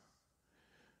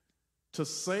to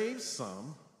save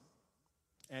some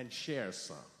and share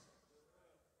some.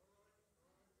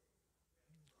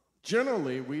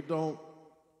 Generally, we don't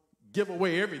give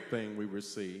away everything we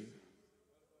receive.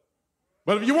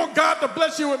 But if you want God to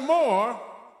bless you with more,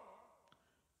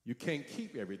 you can't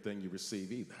keep everything you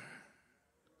receive either.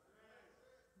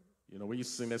 You know, when you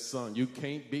sing that song, you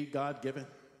can't be God-given.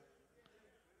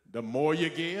 The more you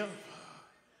give,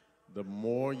 the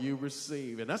more you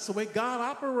receive. And that's the way God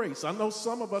operates. I know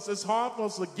some of us, it's hard for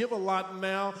us to give a lot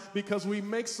now because we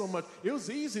make so much. It was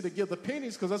easy to give the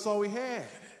pennies because that's all we had.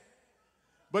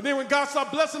 But then when God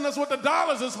started blessing us with the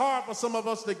dollars, it's hard for some of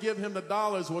us to give him the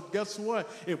dollars. Well, guess what?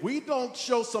 If we don't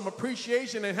show some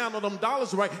appreciation and handle them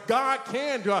dollars right, God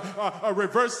can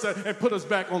reverse that and put us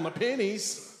back on the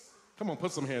pennies. Come on,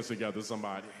 put some hands together,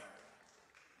 somebody.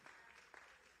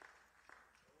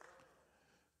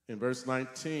 In verse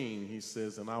 19, he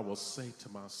says, and I will say to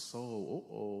my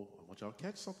soul, I want y'all to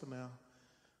catch something now.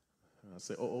 And I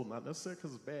say, not necessarily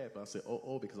because it's bad, but I say,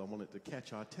 because I wanted to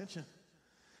catch our attention.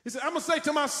 He said, I'm going to say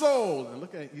to my soul, and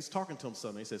look at, he's talking to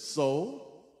himself, and he says,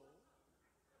 soul,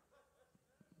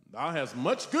 thou hast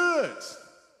much goods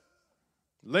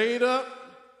laid up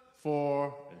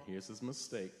for, and here's his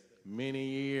mistake, many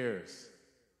years.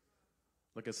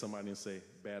 Look at somebody and say,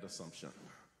 bad assumption.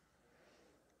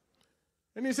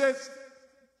 And he says,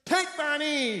 take thine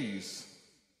ease,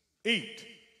 eat,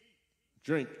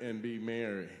 drink, and be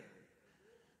merry.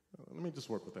 Let me just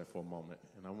work with that for a moment.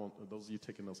 And I want those of you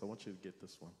taking notes, I want you to get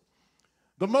this one.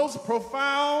 The most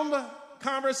profound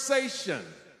conversation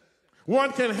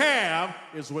one can have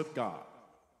is with God.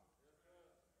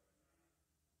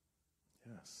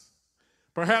 Yes.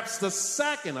 Perhaps the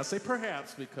second, I say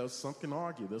perhaps because some can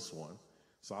argue this one.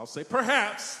 So I'll say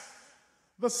perhaps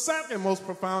the second most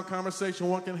profound conversation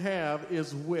one can have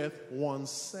is with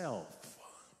oneself.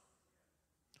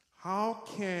 How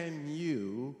can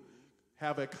you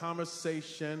have a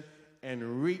conversation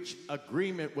and reach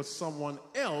agreement with someone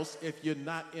else if you're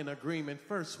not in agreement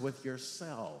first with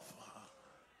yourself?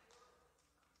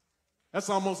 That's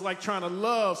almost like trying to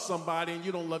love somebody and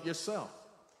you don't love yourself.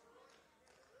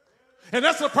 And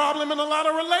that's a problem in a lot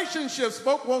of relationships.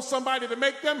 Folk want somebody to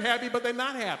make them happy, but they're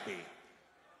not happy.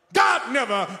 God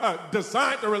never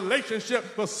designed the relationship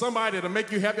for somebody to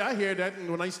make you happy. I hear that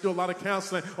when I used to do a lot of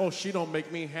counseling. Oh, she don't make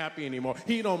me happy anymore.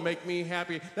 He don't make me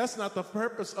happy. That's not the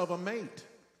purpose of a mate.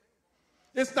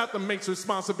 It's not the mate's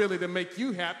responsibility to make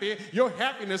you happy. Your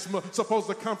happiness is supposed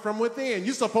to come from within.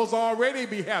 You're supposed to already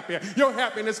be happy. Your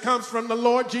happiness comes from the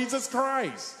Lord Jesus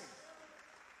Christ.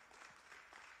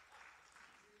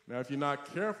 Now, if you're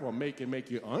not careful, a mate can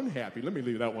make you unhappy. Let me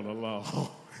leave that one alone.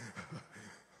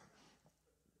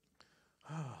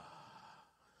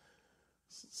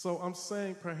 So I'm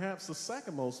saying perhaps the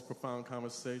second most profound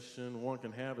conversation one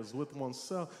can have is with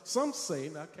oneself. Some say,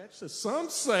 now catch this,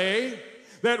 some say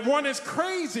that one is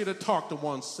crazy to talk to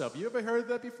oneself. You ever heard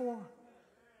that before?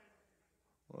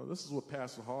 Well, this is what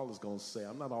Pastor Hall is going to say.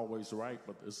 I'm not always right,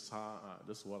 but this is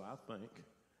what I think.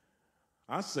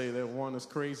 I say that one is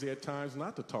crazy at times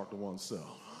not to talk to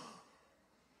oneself.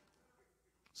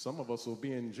 Some of us will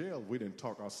be in jail if we didn't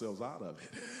talk ourselves out of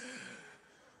it.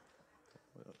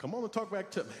 Come on and talk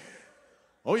back to me.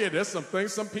 Oh, yeah, there's some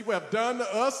things some people have done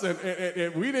to us,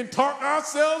 and we didn't talk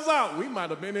ourselves out. We might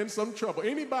have been in some trouble.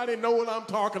 Anybody know what I'm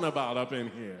talking about up in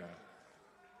here?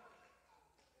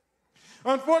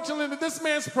 Unfortunately, this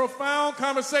man's profound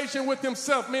conversation with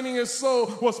himself, meaning his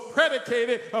soul, was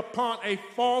predicated upon a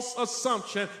false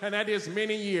assumption, and that is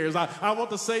many years. I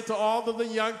want to say to all of the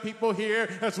young people here,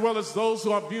 as well as those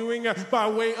who are viewing by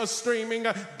way of streaming,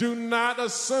 do not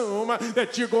assume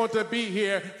that you're going to be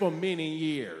here for many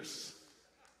years.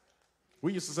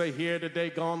 We used to say, here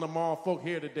today, gone tomorrow, folk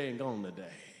here today and gone today.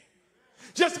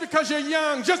 Just because you're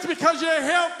young, just because you're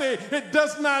healthy, it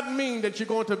does not mean that you're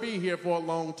going to be here for a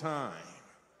long time.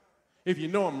 If you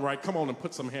know I'm right, come on and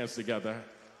put some hands together.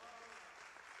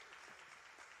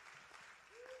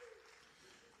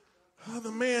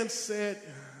 The man said,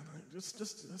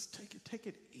 just take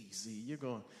it easy. You're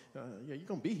going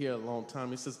to be here a long time.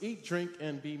 He says, eat, drink,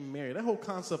 and be merry. That whole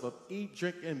concept of eat,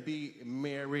 drink, and be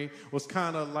merry was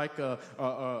kind of like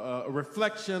a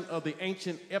reflection of the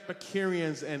ancient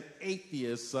Epicureans and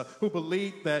atheists who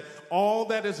believed that all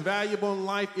that is valuable in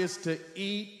life is to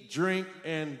eat, drink,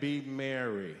 and be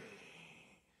merry.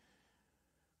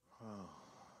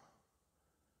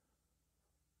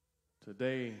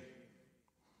 Today,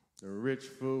 the rich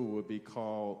fool would be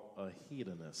called a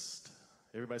hedonist.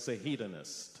 Everybody say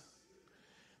hedonist.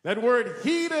 That word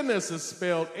hedonist is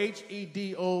spelled Hedonist.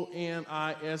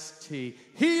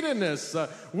 Hedonist,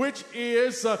 which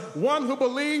is one who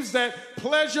believes that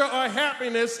pleasure or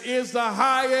happiness is the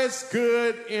highest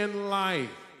good in life.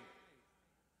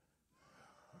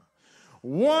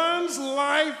 One's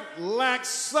life lacks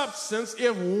substance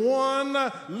if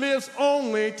one lives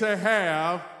only to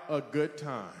have a good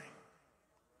time.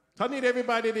 I need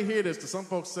everybody to hear this, because some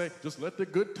folks say, just let the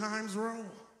good times roll.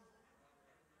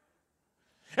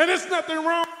 And there's nothing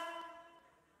wrong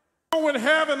with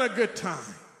having a good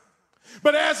time.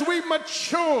 But as we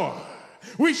mature,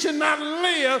 we should not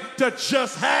live to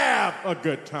just have a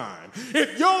good time.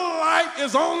 If your life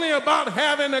is only about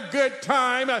having a good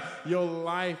time, your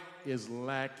life is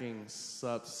lacking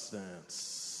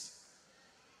substance.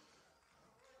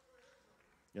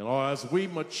 You know, as we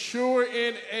mature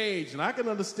in age, and I can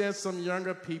understand some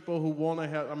younger people who want to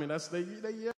have, I mean, that's they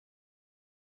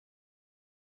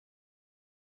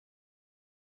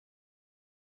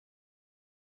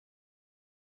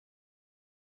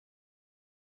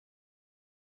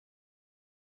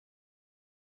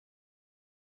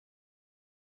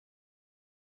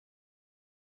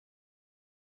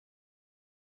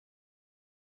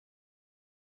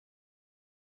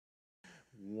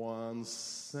one's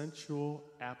sensual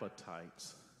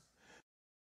appetites.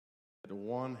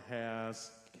 One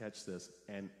has, catch this,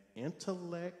 an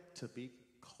intellect to be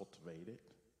cultivated,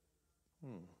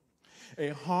 a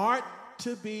heart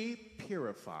to be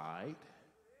purified,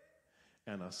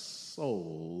 and a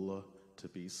soul to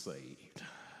be saved.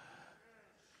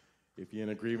 If you're in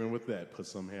agreement with that, put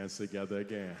some hands together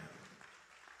again.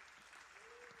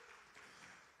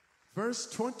 Verse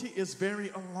 20 is very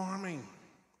alarming.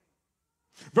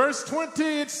 Verse 20,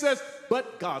 it says,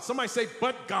 but God. Somebody say,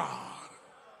 but God.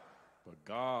 But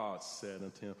God said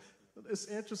unto him. It's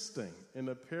interesting. In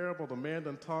the parable, the man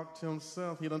doesn't talk to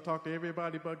himself. He doesn't talk to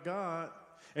everybody but God.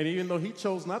 And even though he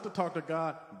chose not to talk to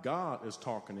God, God is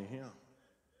talking to him.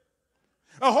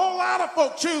 A whole lot of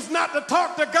folk choose not to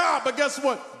talk to God, but guess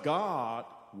what? God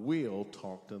will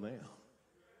talk to them.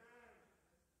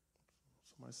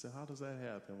 Somebody said, how does that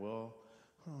happen? Well,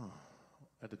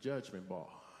 at the judgment bar.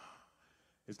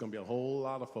 It's going to be a whole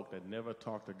lot of folk that never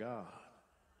talk to God,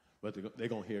 but they're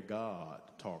going to hear God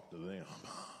talk to them.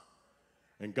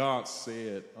 And God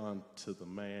said unto the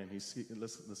man, listen,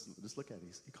 just look at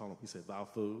it. He called him, he said, thou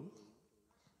fool.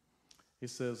 He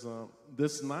says,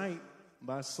 this night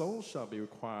thy soul shall be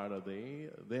required of thee.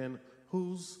 Then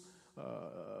whose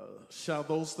shall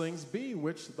those things be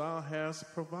which thou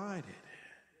hast provided?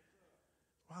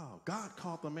 Wow, God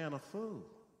called the man a fool.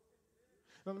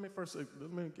 Now, let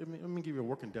me give you a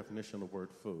working definition of the word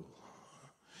fool.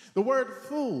 The word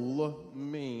fool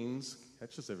means,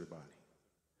 catch this everybody,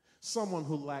 someone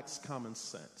who lacks common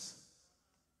sense.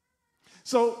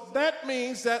 So that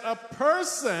means that a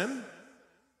person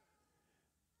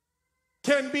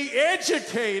can be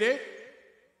educated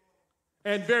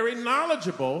and very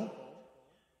knowledgeable,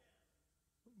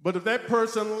 but if that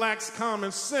person lacks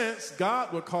common sense,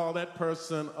 God would call that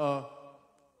person a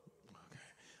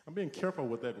I'm being careful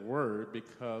with that word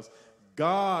because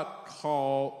God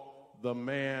called the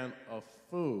man a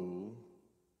fool,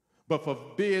 but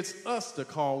forbids us to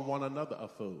call one another a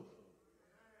fool.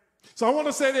 So I want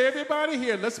to say to everybody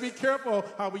here, let's be careful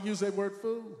how we use that word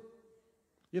fool.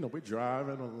 You know, we're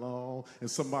driving along and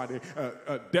somebody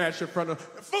dash in front of,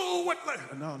 fool, what?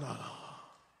 No.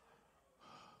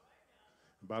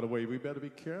 By the way, we better be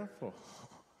careful.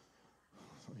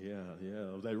 Yeah,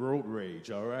 that road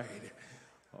rage, all right.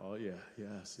 Oh yeah,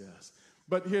 yes.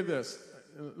 But hear this.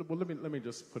 Well, let me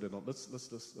just put it on. Let's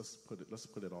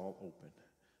put it all open.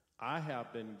 I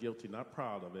have been guilty, not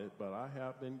proud of it, but I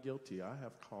have been guilty. I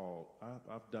have called.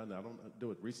 I've done that. I don't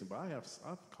do it recently, but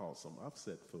I've called some. I've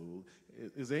said fool.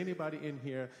 Is there anybody in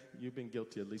here you've been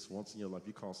guilty at least once in your life?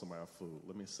 You call somebody a fool.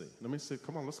 Let me see.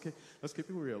 Come on, let's keep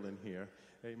it real in here.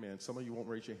 Amen. Some of you won't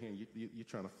raise your hand. You're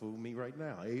trying to fool me right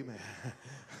now. Amen.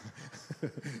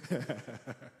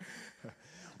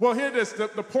 Well, hear this. The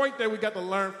point that we got to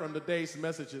learn from today's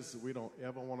message is we don't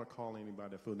ever want to call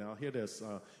anybody a fool. Now, hear this.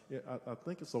 I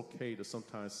think it's okay to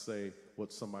sometimes say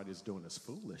what somebody's doing is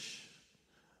foolish,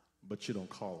 but you don't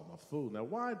call them a fool. Now,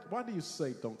 why do you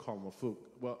say don't call them a fool?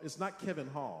 Well, it's not Kevin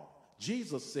Hall.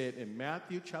 Jesus said in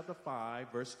Matthew chapter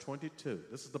 5, verse 22.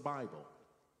 This is the Bible.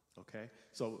 Okay?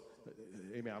 So,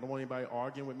 amen. I don't want anybody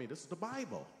arguing with me. This is the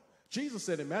Bible. Jesus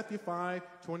said in Matthew 5,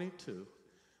 22,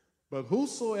 but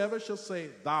whosoever shall say,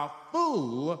 thou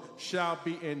fool, shall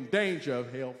be in danger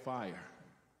of hellfire.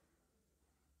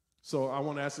 So I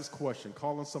want to ask this question.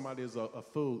 Calling somebody as a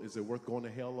fool, is it worth going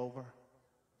to hell over?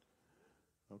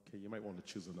 Okay, you might want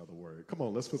to choose another word. Come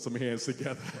on, let's put some hands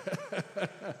together.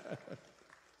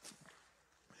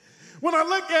 When I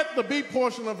look at the B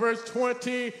portion of verse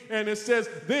 20, and it says,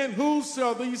 then who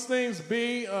shall these things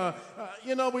be?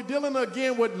 We're dealing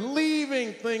again with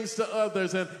leaving things to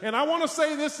others. And I want to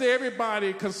say this to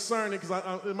everybody concerning, because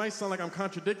it might sound like I'm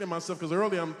contradicting myself, because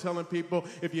earlier I'm telling people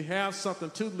if you have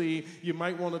something to leave, you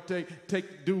might want to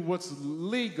do what's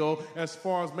legal as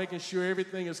far as making sure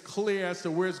everything is clear as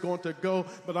to where it's going to go.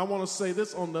 But I want to say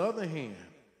this on the other hand.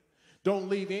 Don't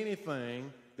leave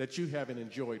anything that you haven't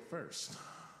enjoyed first.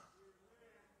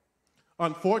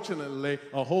 Unfortunately,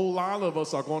 a whole lot of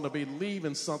us are going to be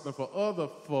leaving something for other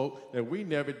folk that we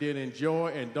never did enjoy.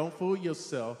 And don't fool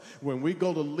yourself. When we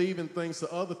go to leaving things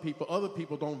to other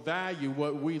people don't value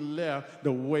what we left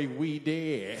the way we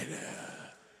did.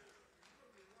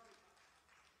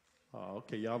 Oh,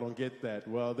 okay, y'all don't get that.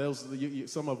 Well,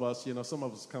 some of us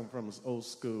come from old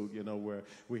school, where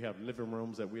we have living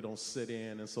rooms that we don't sit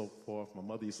in and so forth. My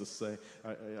mother used to say,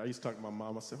 I used to talk to my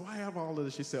mom. I said, why have all of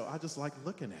this? She said, I just like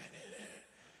looking at it.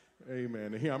 Amen.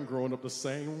 And here I'm growing up the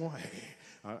same way.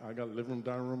 I got a living room,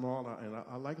 dining room, and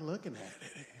I like looking at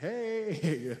it.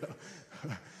 Hey.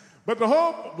 But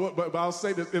I'll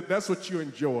say that if that's what you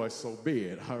enjoy, so be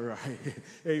it. All right.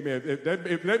 Amen. If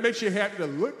that makes you happy to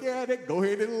look at it, go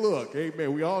ahead and look.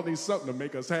 Amen. We all need something to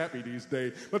make us happy these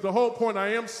days. But the whole point I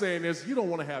am saying is you don't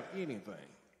want to have anything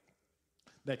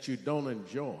that you don't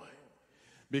enjoy.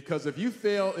 Because if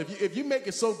you make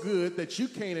it so good that you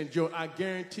can't enjoy it, I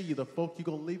guarantee you the folk you're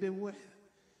going to leave it with,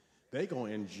 they're going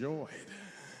to enjoy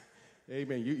it.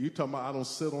 Amen. You talking about I don't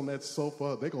sit on that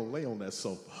sofa, they're going to lay on that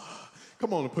sofa.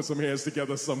 Come on and put some hands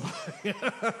together, somebody.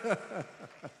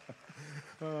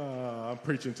 I'm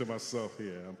preaching to myself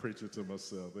here.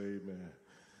 Amen.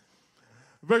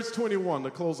 Verse 21, the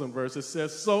closing verse, it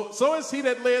says, So is he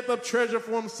that layeth up treasure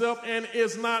for himself and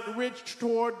is not rich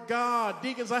toward God.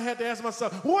 Deacons, I had to ask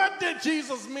myself, what did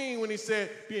Jesus mean when he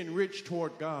said being rich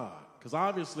toward God? Because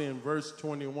obviously in verse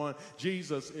 21,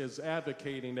 Jesus is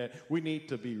advocating that we need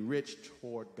to be rich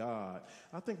toward God.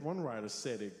 I think one writer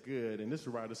said it good, and this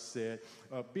writer said,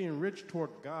 being rich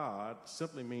toward God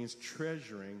simply means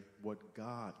treasuring what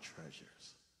God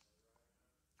treasures.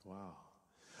 Wow.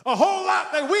 A whole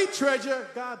lot that we treasure,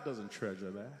 God doesn't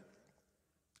treasure that.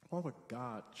 Why would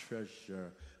God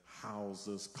treasure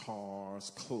houses,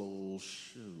 cars, clothes,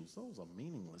 shoes? Those are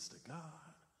meaningless to God.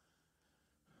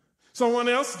 Someone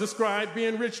else described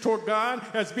being rich toward God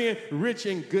as being rich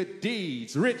in good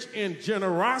deeds, rich in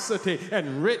generosity,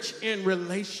 and rich in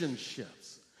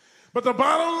relationships. But the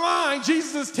bottom line,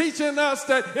 Jesus is teaching us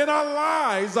that in our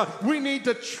lives, we need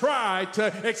to try to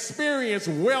experience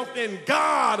wealth in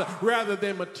God rather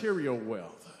than material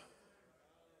wealth.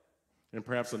 In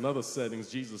perhaps another settings,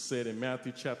 Jesus said in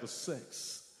Matthew chapter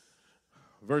 6,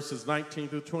 verses 19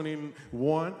 through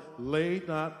 21, lay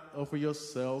not up for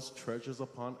yourselves treasures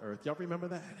upon earth. Y'all remember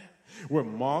that? Where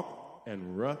moth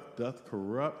and rust doth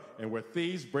corrupt, and where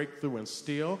thieves break through and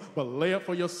steal, but lay up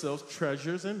for yourselves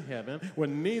treasures in heaven, where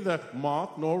neither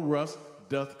moth nor rust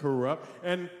doth corrupt,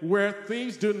 and where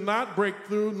thieves do not break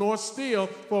through nor steal.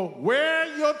 For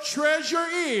where your treasure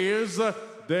is,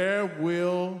 there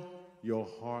will your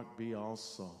heart be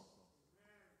also.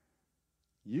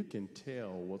 You can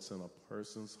tell what's in a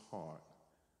person's heart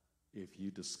if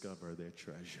you discover their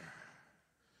treasure.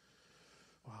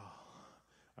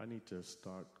 I need to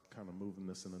start kind of moving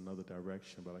this in another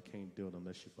direction, but I can't do it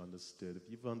unless you've understood. If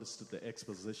you've understood the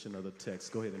exposition of the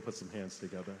text, go ahead and put some hands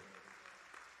together.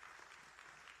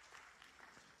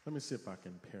 Let me see if I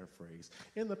can paraphrase.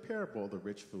 In the parable of the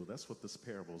rich fool, that's what this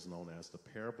parable is known as, the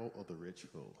parable of the rich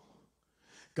fool.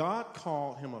 God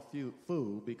called him a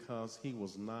fool because he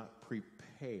was not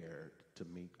prepared to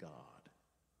meet God.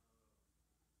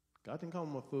 God didn't call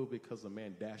him a fool because the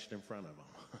man dashed in front of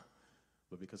him,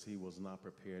 but because he was not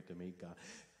prepared to meet God.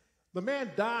 The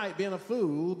man died being a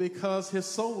fool because his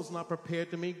soul was not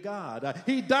prepared to meet God.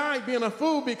 He died being a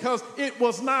fool because it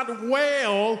was not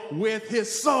well with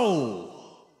his soul.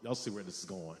 Y'all see where this is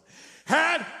going.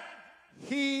 Had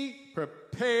he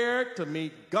prepared to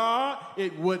meet God,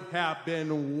 it would have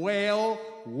been well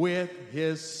with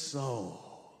his soul.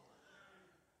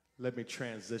 Let me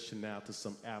transition now to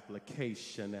some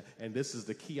application. And this is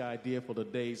the key idea for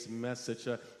today's message.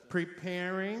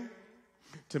 Preparing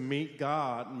to meet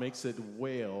God makes it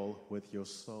well with your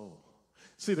soul.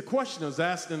 See, the question is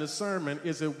asked in the sermon,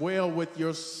 is it well with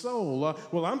your soul?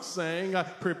 Well, I'm saying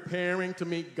preparing to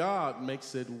meet God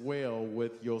makes it well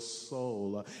with your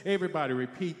soul. Everybody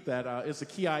repeat that. It's a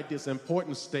key idea. It's an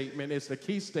important statement. It's the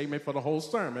key statement for the whole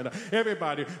sermon.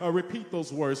 Everybody repeat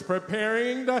those words.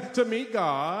 Preparing to meet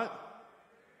God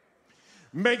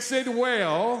makes it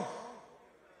well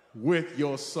with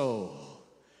your soul.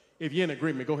 If you're in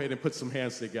agreement, go ahead and put some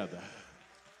hands together.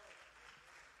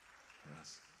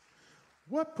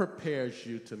 What prepares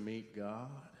you to meet God?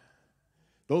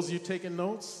 Those of you taking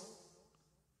notes,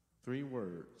 3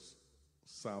 words: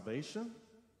 salvation,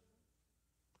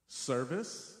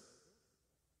 service,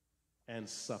 and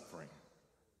suffering.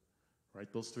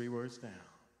 Write those 3 words down.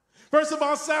 First of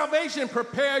all, salvation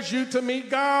prepares you to meet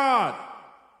God.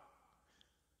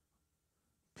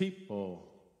 People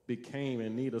became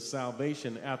in need of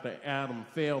salvation after Adam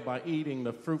fell by eating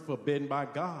the fruit forbidden by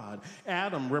God.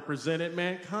 Adam represented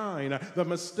mankind. The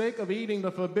mistake of eating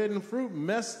the forbidden fruit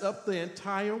messed up the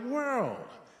entire world.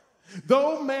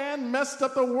 Though man messed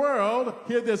up the world,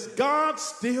 hear this, God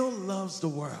still loves the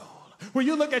world. When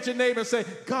you look at your neighbor and say,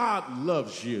 God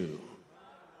loves you.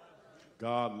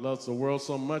 God loves the world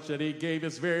so much that he gave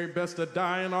his very best to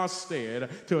die in our stead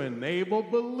to enable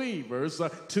believers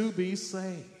to be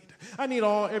saved. I need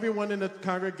everyone in the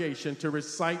congregation to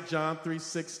recite John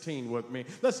 3:16 with me.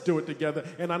 Let's do it together,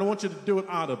 and I don't want you to do it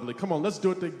audibly. Come on, let's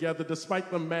do it together despite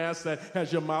the mask that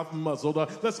has your mouth muzzled.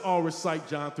 Let's all recite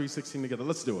John 3:16 together.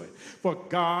 Let's do it. For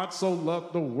God so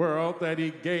loved the world that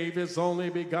he gave his only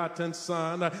begotten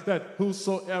Son, that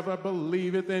whosoever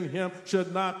believeth in him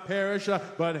should not perish,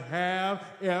 but have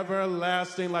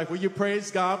everlasting life. Will you praise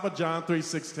God for John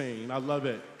 3:16? I love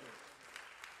it.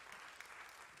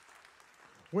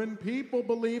 When people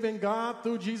believe in God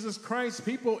through Jesus Christ,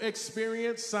 people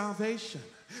experience salvation.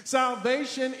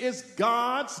 Salvation is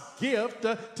God's gift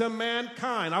to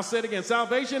mankind. I'll say it again.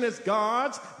 Salvation is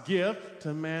God's gift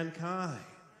to mankind.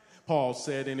 Paul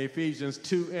said in Ephesians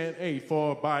 2:8,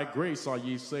 for by grace are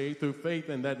ye saved through faith,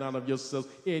 and that not of yourselves.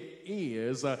 It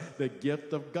is the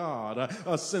gift of God.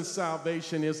 Since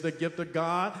salvation is the gift of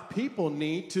God, people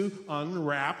need to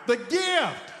unwrap the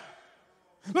gift.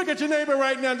 Look at your neighbor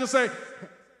right now and just say,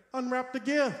 unwrap the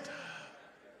gift.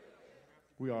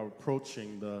 We are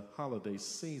approaching the holiday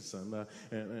season,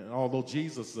 and although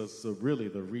Jesus is really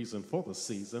the reason for the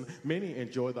season, many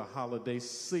enjoy the holiday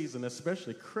season,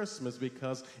 especially Christmas,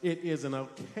 because it is an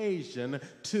occasion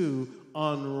to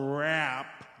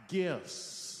unwrap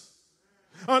gifts.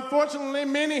 Unfortunately,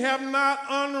 many have not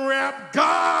unwrapped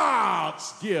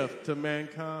God's gift to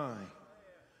mankind.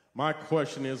 My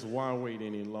question is, why wait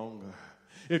any longer?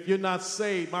 If you're not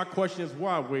saved, my question is,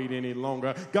 why wait any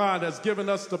longer? God has given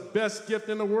us the best gift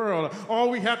in the world. All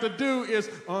we have to do is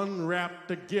unwrap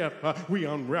the gift. We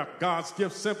unwrap God's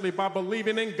gift simply by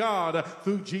believing in God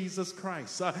through Jesus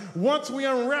Christ. Once we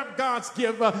unwrap God's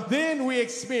gift, then we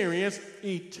experience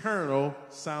eternal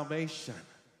salvation.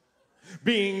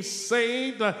 Being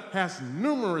saved has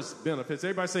numerous benefits.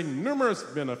 Everybody say numerous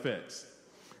benefits.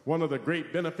 One of the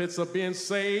great benefits of being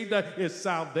saved is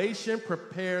salvation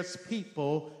prepares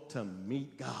people to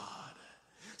meet God.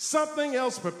 Something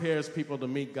else prepares people to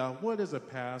meet God. What is it,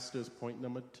 pastors? Point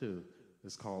number 2.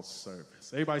 It's called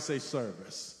service. Everybody say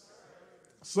service.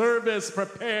 Service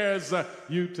prepares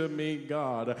you to meet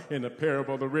God. In the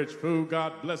parable of the rich fool,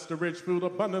 God blessed the rich fool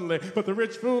abundantly, but the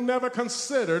rich fool never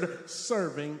considered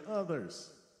serving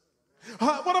others.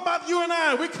 What about you and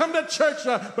I? We come to church,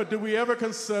 but do we ever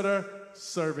consider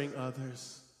serving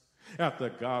others? After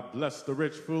God blessed the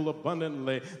rich fool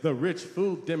abundantly, the rich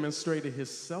fool demonstrated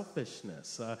his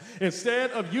selfishness.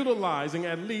 Instead of utilizing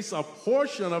at least a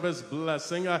portion of his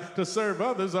blessing to serve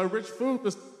others, a rich fool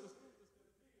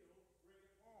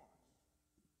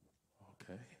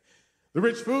The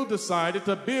rich fool decided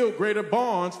to build greater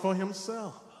barns for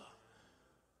himself.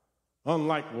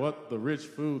 Unlike what the rich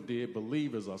fool did,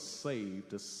 believers are saved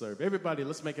to serve. Everybody,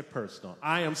 let's make it personal.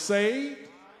 I am saved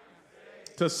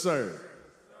to serve.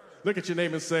 Look at your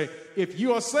neighbor and say, if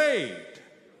you are saved,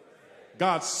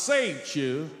 God saved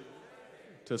you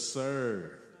to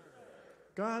serve.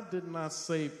 God did not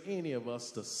save any of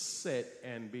us to sit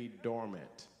and be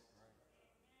dormant.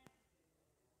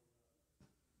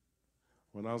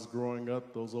 When I was growing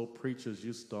up, those old preachers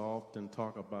used to often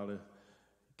talk about it.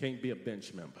 Can't be a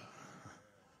bench member.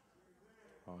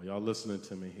 Oh, y'all listening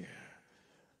to me here.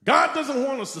 God doesn't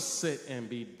want us to sit and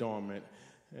be dormant.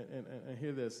 And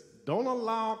hear this. Don't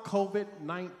allow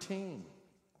COVID-19,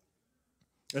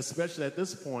 especially at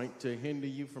this point, to hinder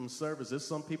you from service. There's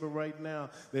some people right now,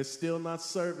 they're still not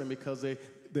serving because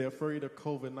they're afraid of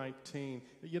COVID-19.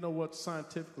 You know what?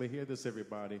 Scientifically, hear this,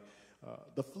 everybody.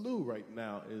 The flu right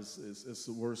now is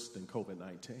worse than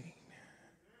COVID-19.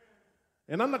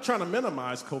 And I'm not trying to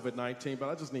minimize COVID-19, but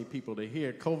I just need people to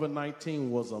hear COVID-19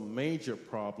 was a major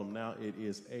problem. Now it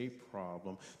is a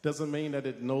problem. Doesn't mean that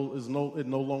it no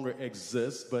longer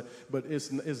exists, but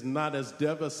it's not as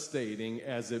devastating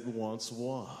as it once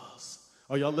was.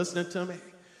 Are y'all listening to me?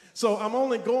 So I'm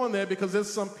only going there because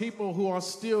there's some people who are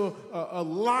still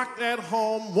locked at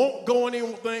home, won't go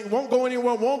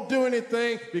anywhere, won't do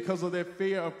anything because of their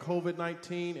fear of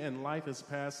COVID-19, and life is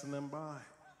passing them by.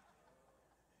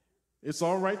 It's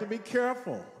all right to be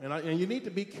careful, and you need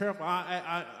to be careful.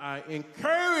 I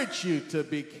encourage you to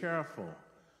be careful.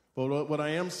 But what I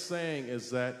am saying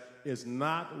is that it's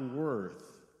not worth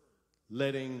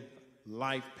letting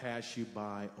life pass you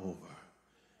by over.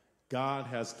 God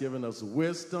has given us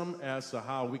wisdom as to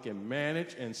how we can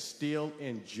manage and still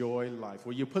enjoy life.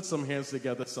 Will you put some hands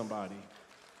together, somebody?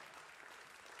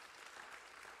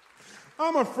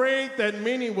 I'm afraid that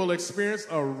many will experience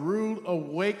a rude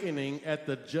awakening at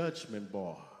the judgment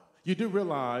bar. You do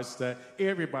realize that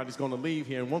everybody's going to leave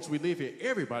here, and once we leave here,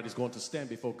 everybody's going to stand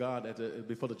before God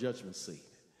before the judgment seat.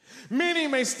 Many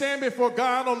may stand before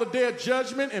God on the day of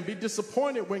judgment and be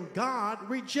disappointed when God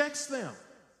rejects them.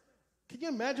 Can you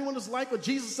imagine what it's like when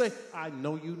Jesus say, I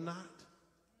know you not?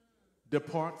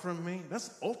 Depart from me. That's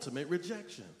ultimate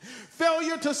rejection.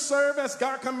 Failure to serve as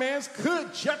God commands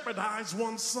could jeopardize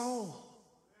one's soul.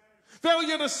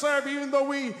 Failure to serve, even though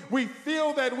we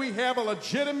feel that we have a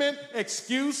legitimate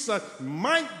excuse,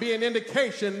 might be an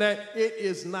indication that it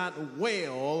is not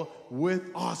well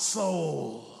with our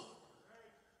soul.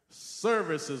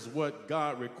 Service is what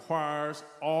God requires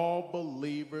all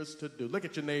believers to do. Look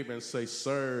at your neighbor and say,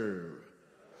 serve.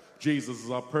 Jesus is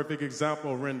our perfect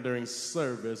example of rendering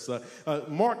service.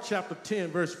 Mark chapter 10,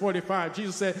 verse 45,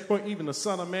 Jesus said, for even the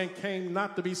Son of Man came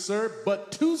not to be served,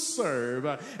 but to serve,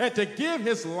 and to give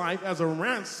his life as a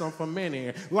ransom for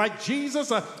many. Like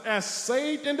Jesus, as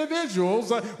saved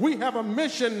individuals, we have a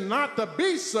mission not to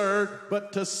be served,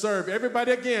 but to serve.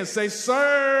 Everybody again, say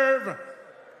serve.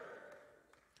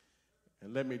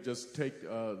 And let me just take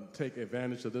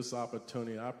advantage of this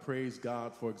opportunity. I praise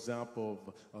God, for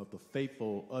example, of the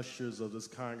faithful ushers of this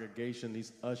congregation.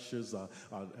 These ushers,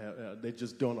 they're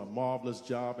just doing a marvelous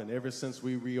job. And ever since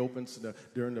we reopened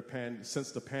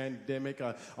since the pandemic,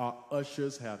 our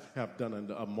ushers have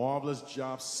done a marvelous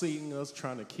job seating us,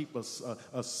 trying to keep us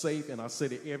safe. And I say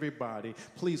to everybody,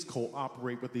 please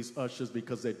cooperate with these ushers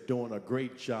because they're doing a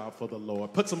great job for the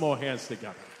Lord. Put some more hands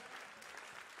together.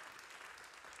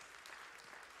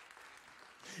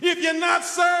 If you're not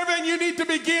serving, you need to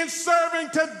begin serving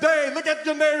today. Look at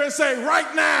your neighbor and say,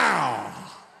 right now.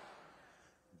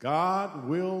 God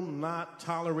will not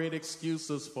tolerate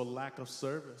excuses for lack of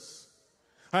service.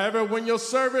 However, when your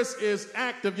service is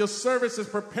active, your service is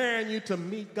preparing you to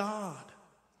meet God.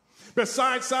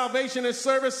 Besides salvation and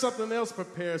service, something else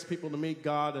prepares people to meet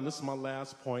God, and this is my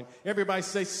last point. Everybody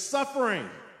say suffering.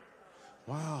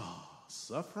 Wow,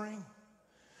 suffering?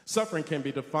 Suffering can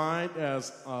be defined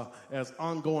as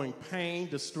ongoing pain,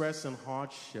 distress, and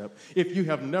hardship. If you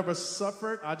have never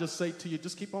suffered, I just say to you,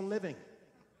 just keep on living.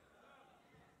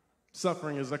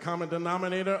 Suffering is a common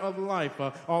denominator of life.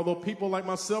 Although people like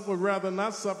myself would rather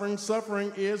not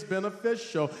suffering is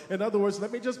beneficial. In other words,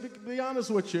 let me just be honest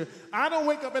with you. I don't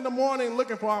wake up in the morning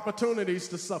looking for opportunities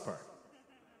to suffer.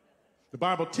 The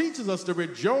Bible teaches us to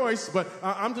rejoice, but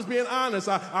I'm just being honest.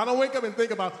 I don't wake up and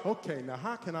think about, okay, now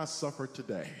how can I suffer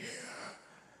today?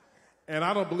 And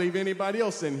I don't believe anybody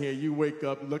else in here, you wake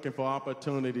up looking for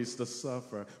opportunities to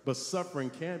suffer. But suffering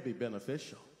can be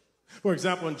beneficial. For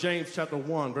example, in James chapter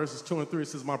 1, verses 2 and 3, it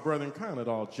says, "My brethren, count it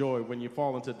all joy when you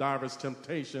fall into diverse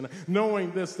temptation,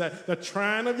 knowing this, that the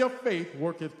trying of your faith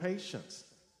worketh patience."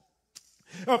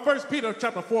 1 Peter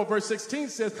chapter 4, verse 16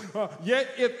 says, "Yet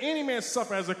if any man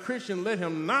suffer as a Christian, let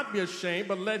him not be ashamed,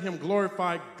 but let him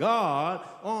glorify God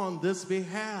on this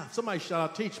behalf." Somebody shout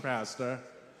out, "Teach, Pastor."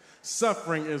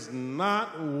 Suffering is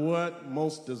not what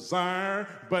most desire,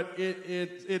 but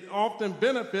it often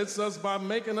benefits us by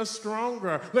making us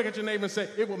stronger. Look at your neighbor and say,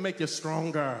 "It will make you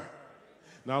stronger."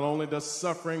 Not only does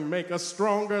suffering make us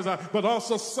stronger, but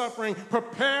also suffering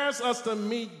prepares us to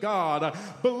meet God.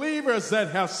 Believers that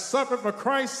have suffered for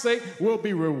Christ's sake will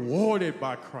be rewarded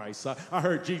by Christ. I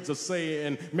heard Jesus say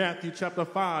in Matthew chapter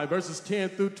 5, verses 10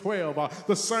 through 12,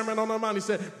 the Sermon on the Mount, he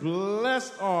said,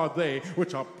 "Blessed are they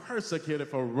which are persecuted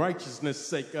for righteousness'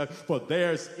 sake, for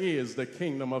theirs is the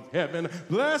kingdom of heaven.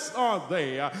 Blessed are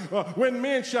they when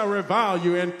men shall revile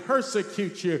you and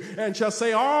persecute you, and shall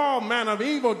say all manner of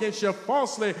evil against you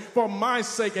falsely for my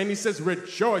sake." And he says,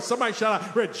 "Rejoice." Somebody shout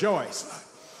out, "Rejoice."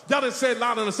 Y'all didn't say it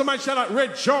loud enough. Somebody shout out,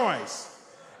 "Rejoice."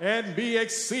 "And be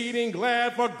exceeding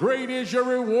glad, for great is your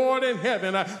reward in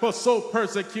heaven. For so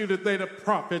persecuted they the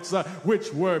prophets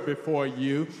which were before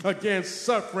you." Again,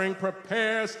 suffering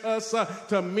prepares us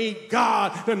to meet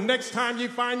God. The next time you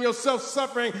find yourself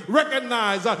suffering,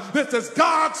 recognize this is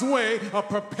God's way of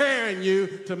preparing you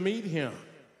to meet him.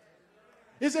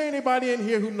 Is there anybody in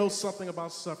here who knows something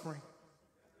about suffering?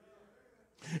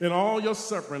 In all your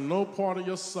suffering, no part of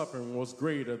your suffering was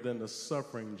greater than the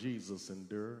suffering Jesus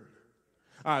endured.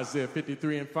 Isaiah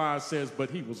 53 and 5 says,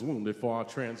 "But he was wounded for our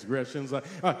transgressions.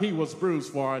 He was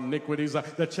bruised for our iniquities.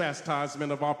 The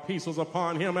chastisement of our peace was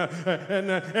upon him.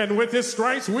 And with his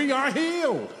stripes we are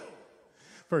healed."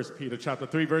 1 Peter chapter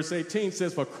 3, verse 18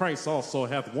 says, "For Christ also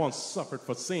hath once suffered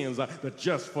for sins, the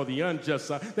just for the unjust,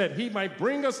 that he might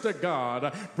bring us to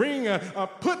God,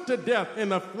 put to death in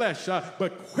the flesh,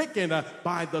 but quickened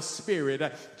by the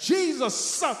Spirit." Jesus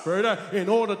suffered in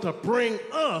order to bring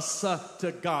us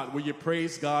to God. Will you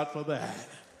praise God for that?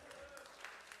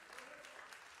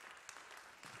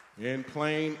 In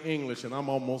plain English, and I'm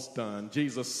almost done,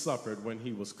 Jesus suffered when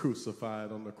he was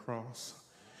crucified on the cross.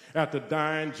 After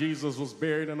dying, Jesus was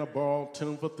buried in a borrowed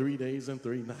tomb for 3 days and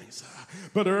 3 nights.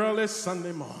 But early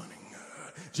Sunday morning,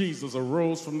 Jesus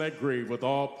arose from that grave with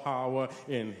all power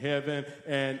in heaven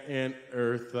and in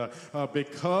earth.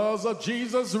 Because of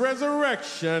Jesus'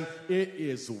 resurrection, it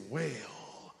is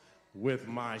well with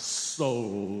my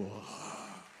soul.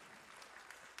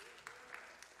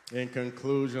 In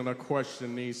conclusion, a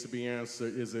question needs to be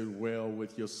answered. Is it well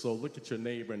with your soul? Look at your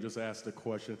neighbor and just ask the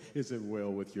question, is it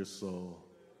well with your soul?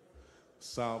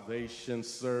 Salvation,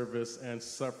 service, and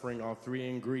suffering are 3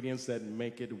 ingredients that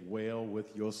make it well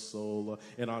with your soul.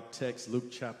 In our text,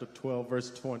 Luke chapter 12, verse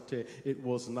 20, "It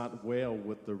was not well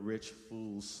with the rich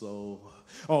fool's soul.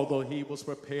 Although he was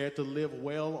prepared to live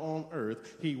well on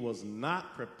earth, he was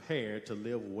not prepared to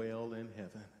live well in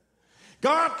heaven."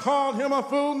 God called him a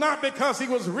fool not because he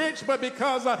was rich, but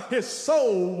because his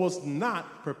soul was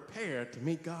not prepared to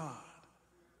meet God.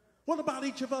 What about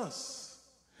each of us?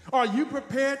 Are you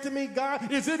prepared to meet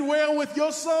God? Is it well with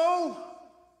your soul?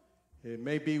 It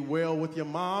may be well with your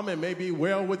mom. It may be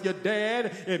well with your dad.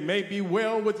 It may be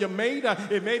well with your mate.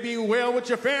 It may be well with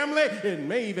your family. It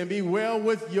may even be well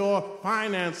with your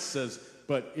finances.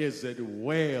 But is it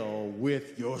well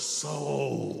with your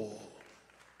soul?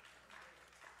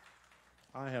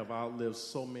 I have outlived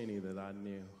so many that I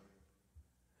knew,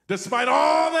 despite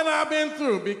all that I've been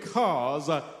through, because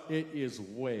it is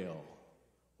well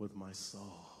with my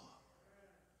soul.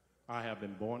 I have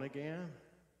been born again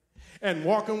and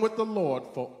walking with the Lord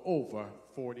for over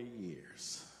 40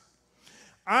 years.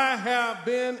 I have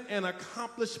been an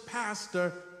accomplished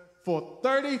pastor for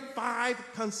 35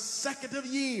 consecutive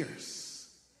years.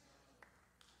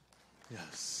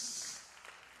 Yes.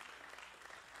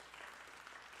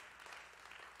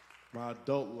 My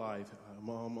adult life,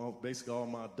 basically all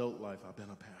my adult life, I've been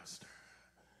a pastor.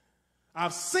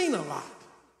 I've seen a lot.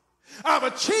 I've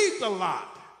achieved a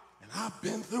lot. And I've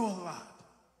been through a lot.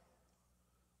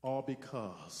 All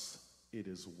because it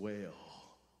is well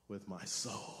with my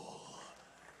soul.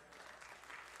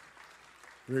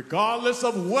 Regardless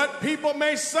of what people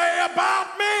may say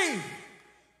about me,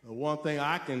 the one thing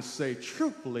I can say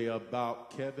truthfully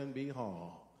about Kevin B.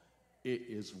 Hall, it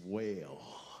is well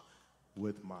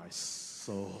with my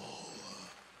soul.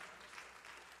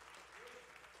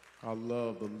 I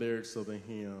love the lyrics of the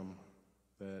hymn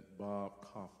that Bob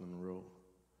Kaufman wrote.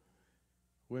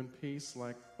 When peace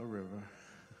like a river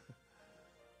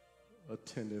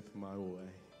attendeth my way.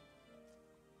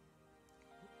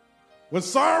 When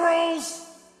sorrows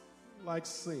like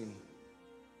sea,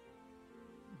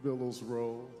 billows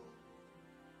roll,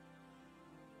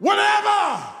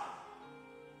 whatever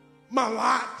my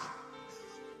lot,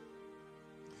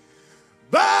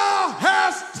 thou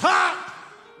hast taught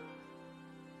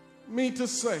me to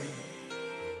say,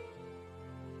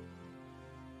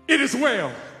 it is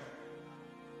well.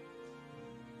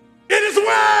 It is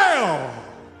well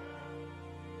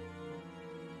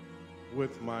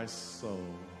with my soul.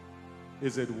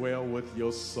 Is it well with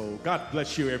your soul? God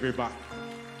bless you, everybody.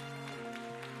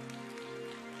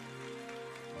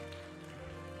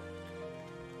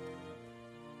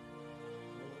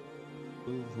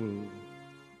 Who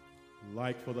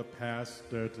like for the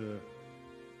pastor to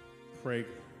pray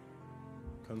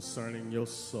concerning your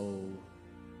soul.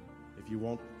 If you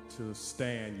want to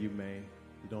stand, you may.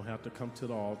 You don't have to come to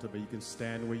the altar, but you can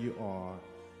stand where you are.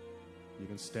 You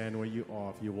can stand where you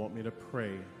are if you want me to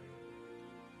pray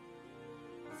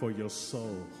for your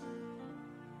soul.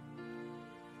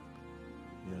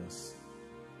 Yes.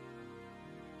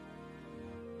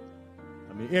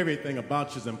 I mean, everything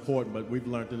about you is important, but we've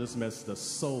learned in this message the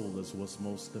soul is what's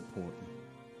most important.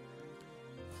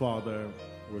 Father,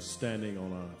 we're standing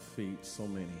on our feet, so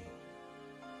many.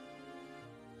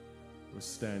 We're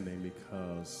standing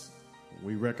because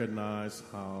we recognize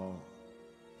how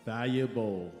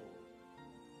valuable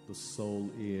the soul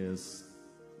is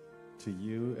to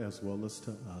you as well as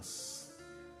to us.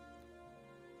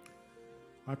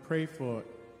 I pray for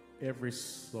every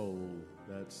soul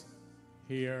that's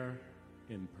here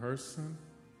in person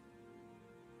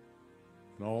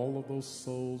and all of those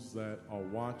souls that are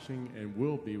watching and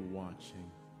will be watching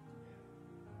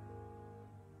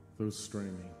through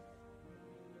streaming.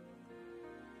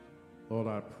 Lord,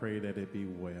 I pray that it be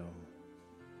well.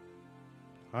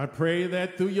 I pray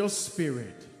that through your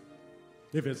Spirit,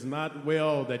 if it's not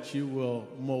well, that you will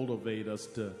motivate us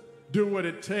to do what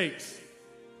it takes,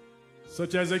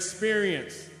 such as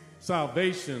experience,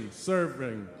 salvation,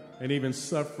 serving, and even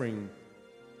suffering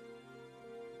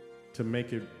to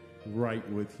make it right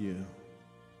with you.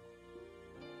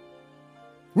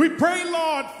 We pray,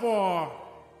 Lord, for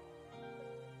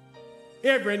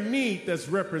every need that's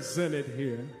represented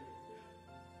here.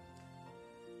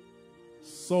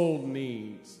 Soul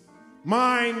needs,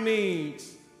 mind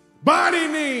needs, body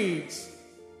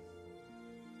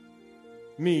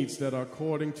needs that are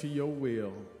according to your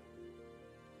will.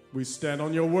 We stand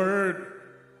on your word,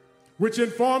 which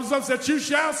informs us that you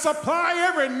shall supply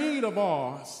every need of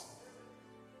ours.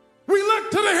 We look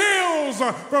to the hills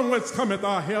from whence cometh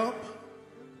our help,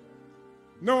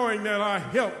 knowing that our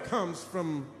help comes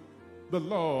from the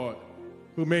Lord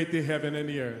who made the heaven and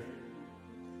the earth.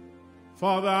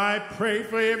 Father, I pray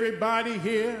for everybody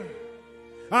here.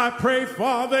 I pray,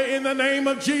 Father, in the name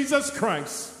of Jesus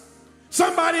Christ.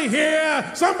 Somebody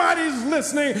here, somebody's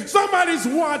listening, somebody's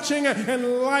watching,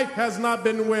 and life has not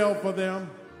been well for them.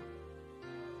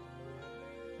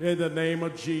 In the name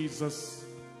of Jesus,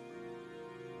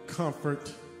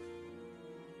 comfort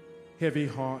heavy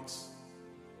hearts.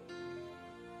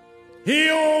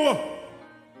 Heal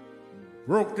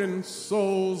broken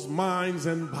souls, minds,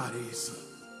 and bodies.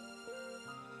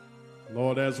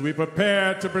 Lord, as we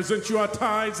prepare to present you our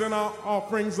tithes and our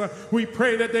offerings, we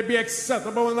pray that they be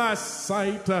acceptable in thy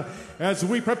sight. As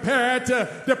we prepare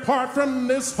to depart from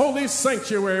this holy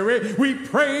sanctuary, we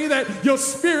pray that your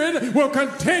Spirit will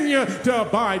continue to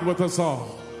abide with us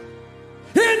all.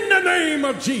 In the name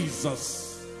of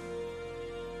Jesus.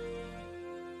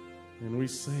 And we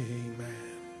say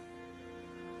amen.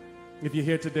 If you're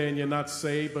here today and you're not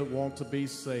saved but want to be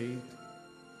saved,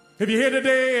 if you're here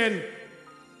today and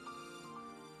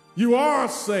you are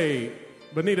saved,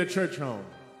 but need a church home.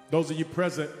 Those of you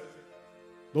present,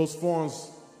 those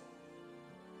forms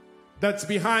that's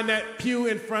behind that pew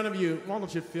in front of you, why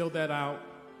don't you fill that out?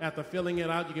 After filling it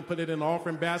out, you can put it in an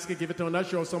offering basket, give it to an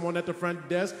usher or someone at the front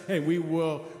desk, and we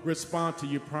will respond to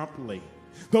you promptly.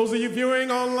 Those of you viewing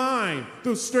online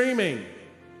through streaming,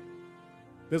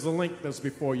 there's a link that's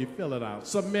before you. Fill it out.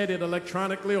 Submit it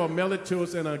electronically or mail it to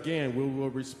us, and again, we will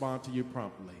respond to you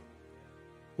promptly.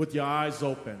 With your eyes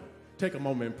open, take a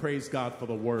moment and praise God for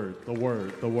the word, the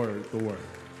word, the word, the word.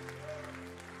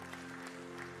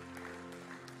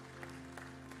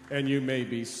 And you may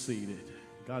be seated.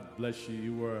 God bless you.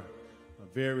 You were a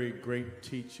very great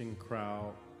teaching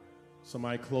crowd.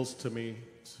 Somebody close to me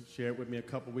shared with me a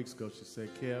couple weeks ago. She said,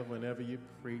 Kev, whenever you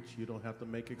preach, you don't have to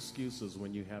make excuses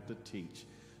when you have to teach,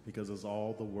 because it's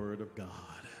all the word of God.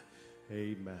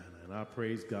 Amen. And I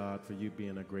praise God for you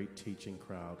being a great teaching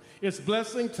crowd. It's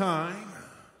blessing time.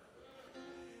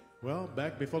 Well,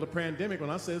 back before the pandemic,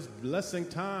 when I said it's blessing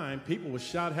time, people would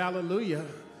shout hallelujah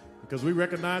because we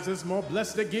recognize it's more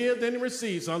blessed to give than to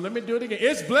receive. So let me do it again.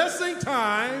 It's blessing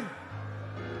time.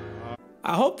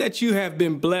 I hope that you have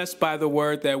been blessed by the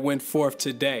word that went forth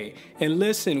today. And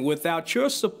listen, without your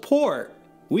support,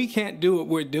 we can't do what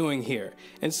we're doing here.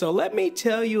 And so let me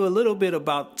tell you a little bit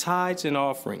about tithes and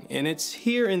offering. And it's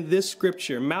here in this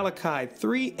scripture, Malachi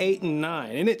 3, 8, and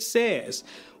 9. And it says,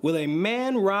 "Will a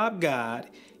man rob God?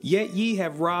 Yet ye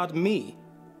have robbed me.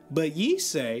 But ye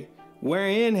say,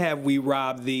 wherein have we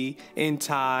robbed thee in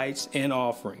tithes and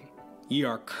offering? Ye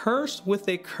are cursed with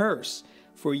a curse,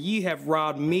 for ye have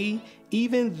robbed me,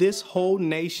 even this whole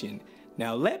nation."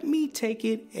 Now let me take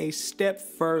it a step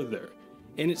further.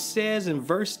 And it says in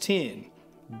verse 10,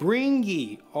 "Bring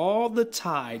ye all the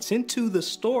tithes into the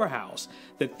storehouse,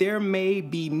 that there may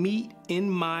be meat in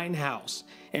mine house.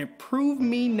 And prove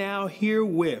me now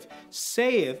herewith,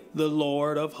 saith the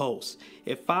Lord of hosts,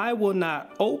 if I will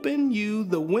not open you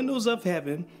the windows of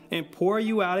heaven and pour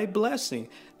you out a blessing,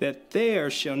 that there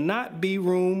shall not be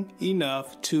room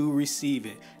enough to receive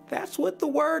it." That's what the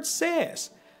word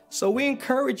says. So we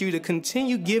encourage you to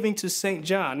continue giving to St.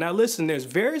 John. Now listen, there's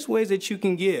various ways that you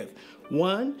can give.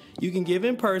 1, you can give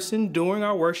in person during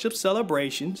our worship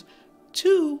celebrations.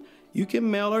 2, you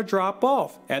can mail or drop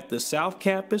off at the South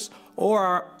Campus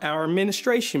or our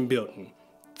administration building.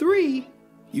 3,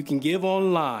 you can give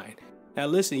online. Now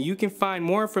listen, you can find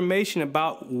more information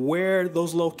about where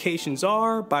those locations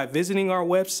are by visiting our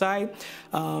website.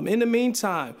 In the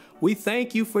meantime, we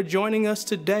thank you for joining us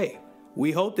today.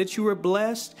 We hope that you were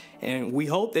blessed, and we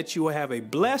hope that you will have a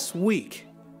blessed week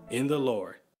in the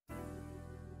Lord.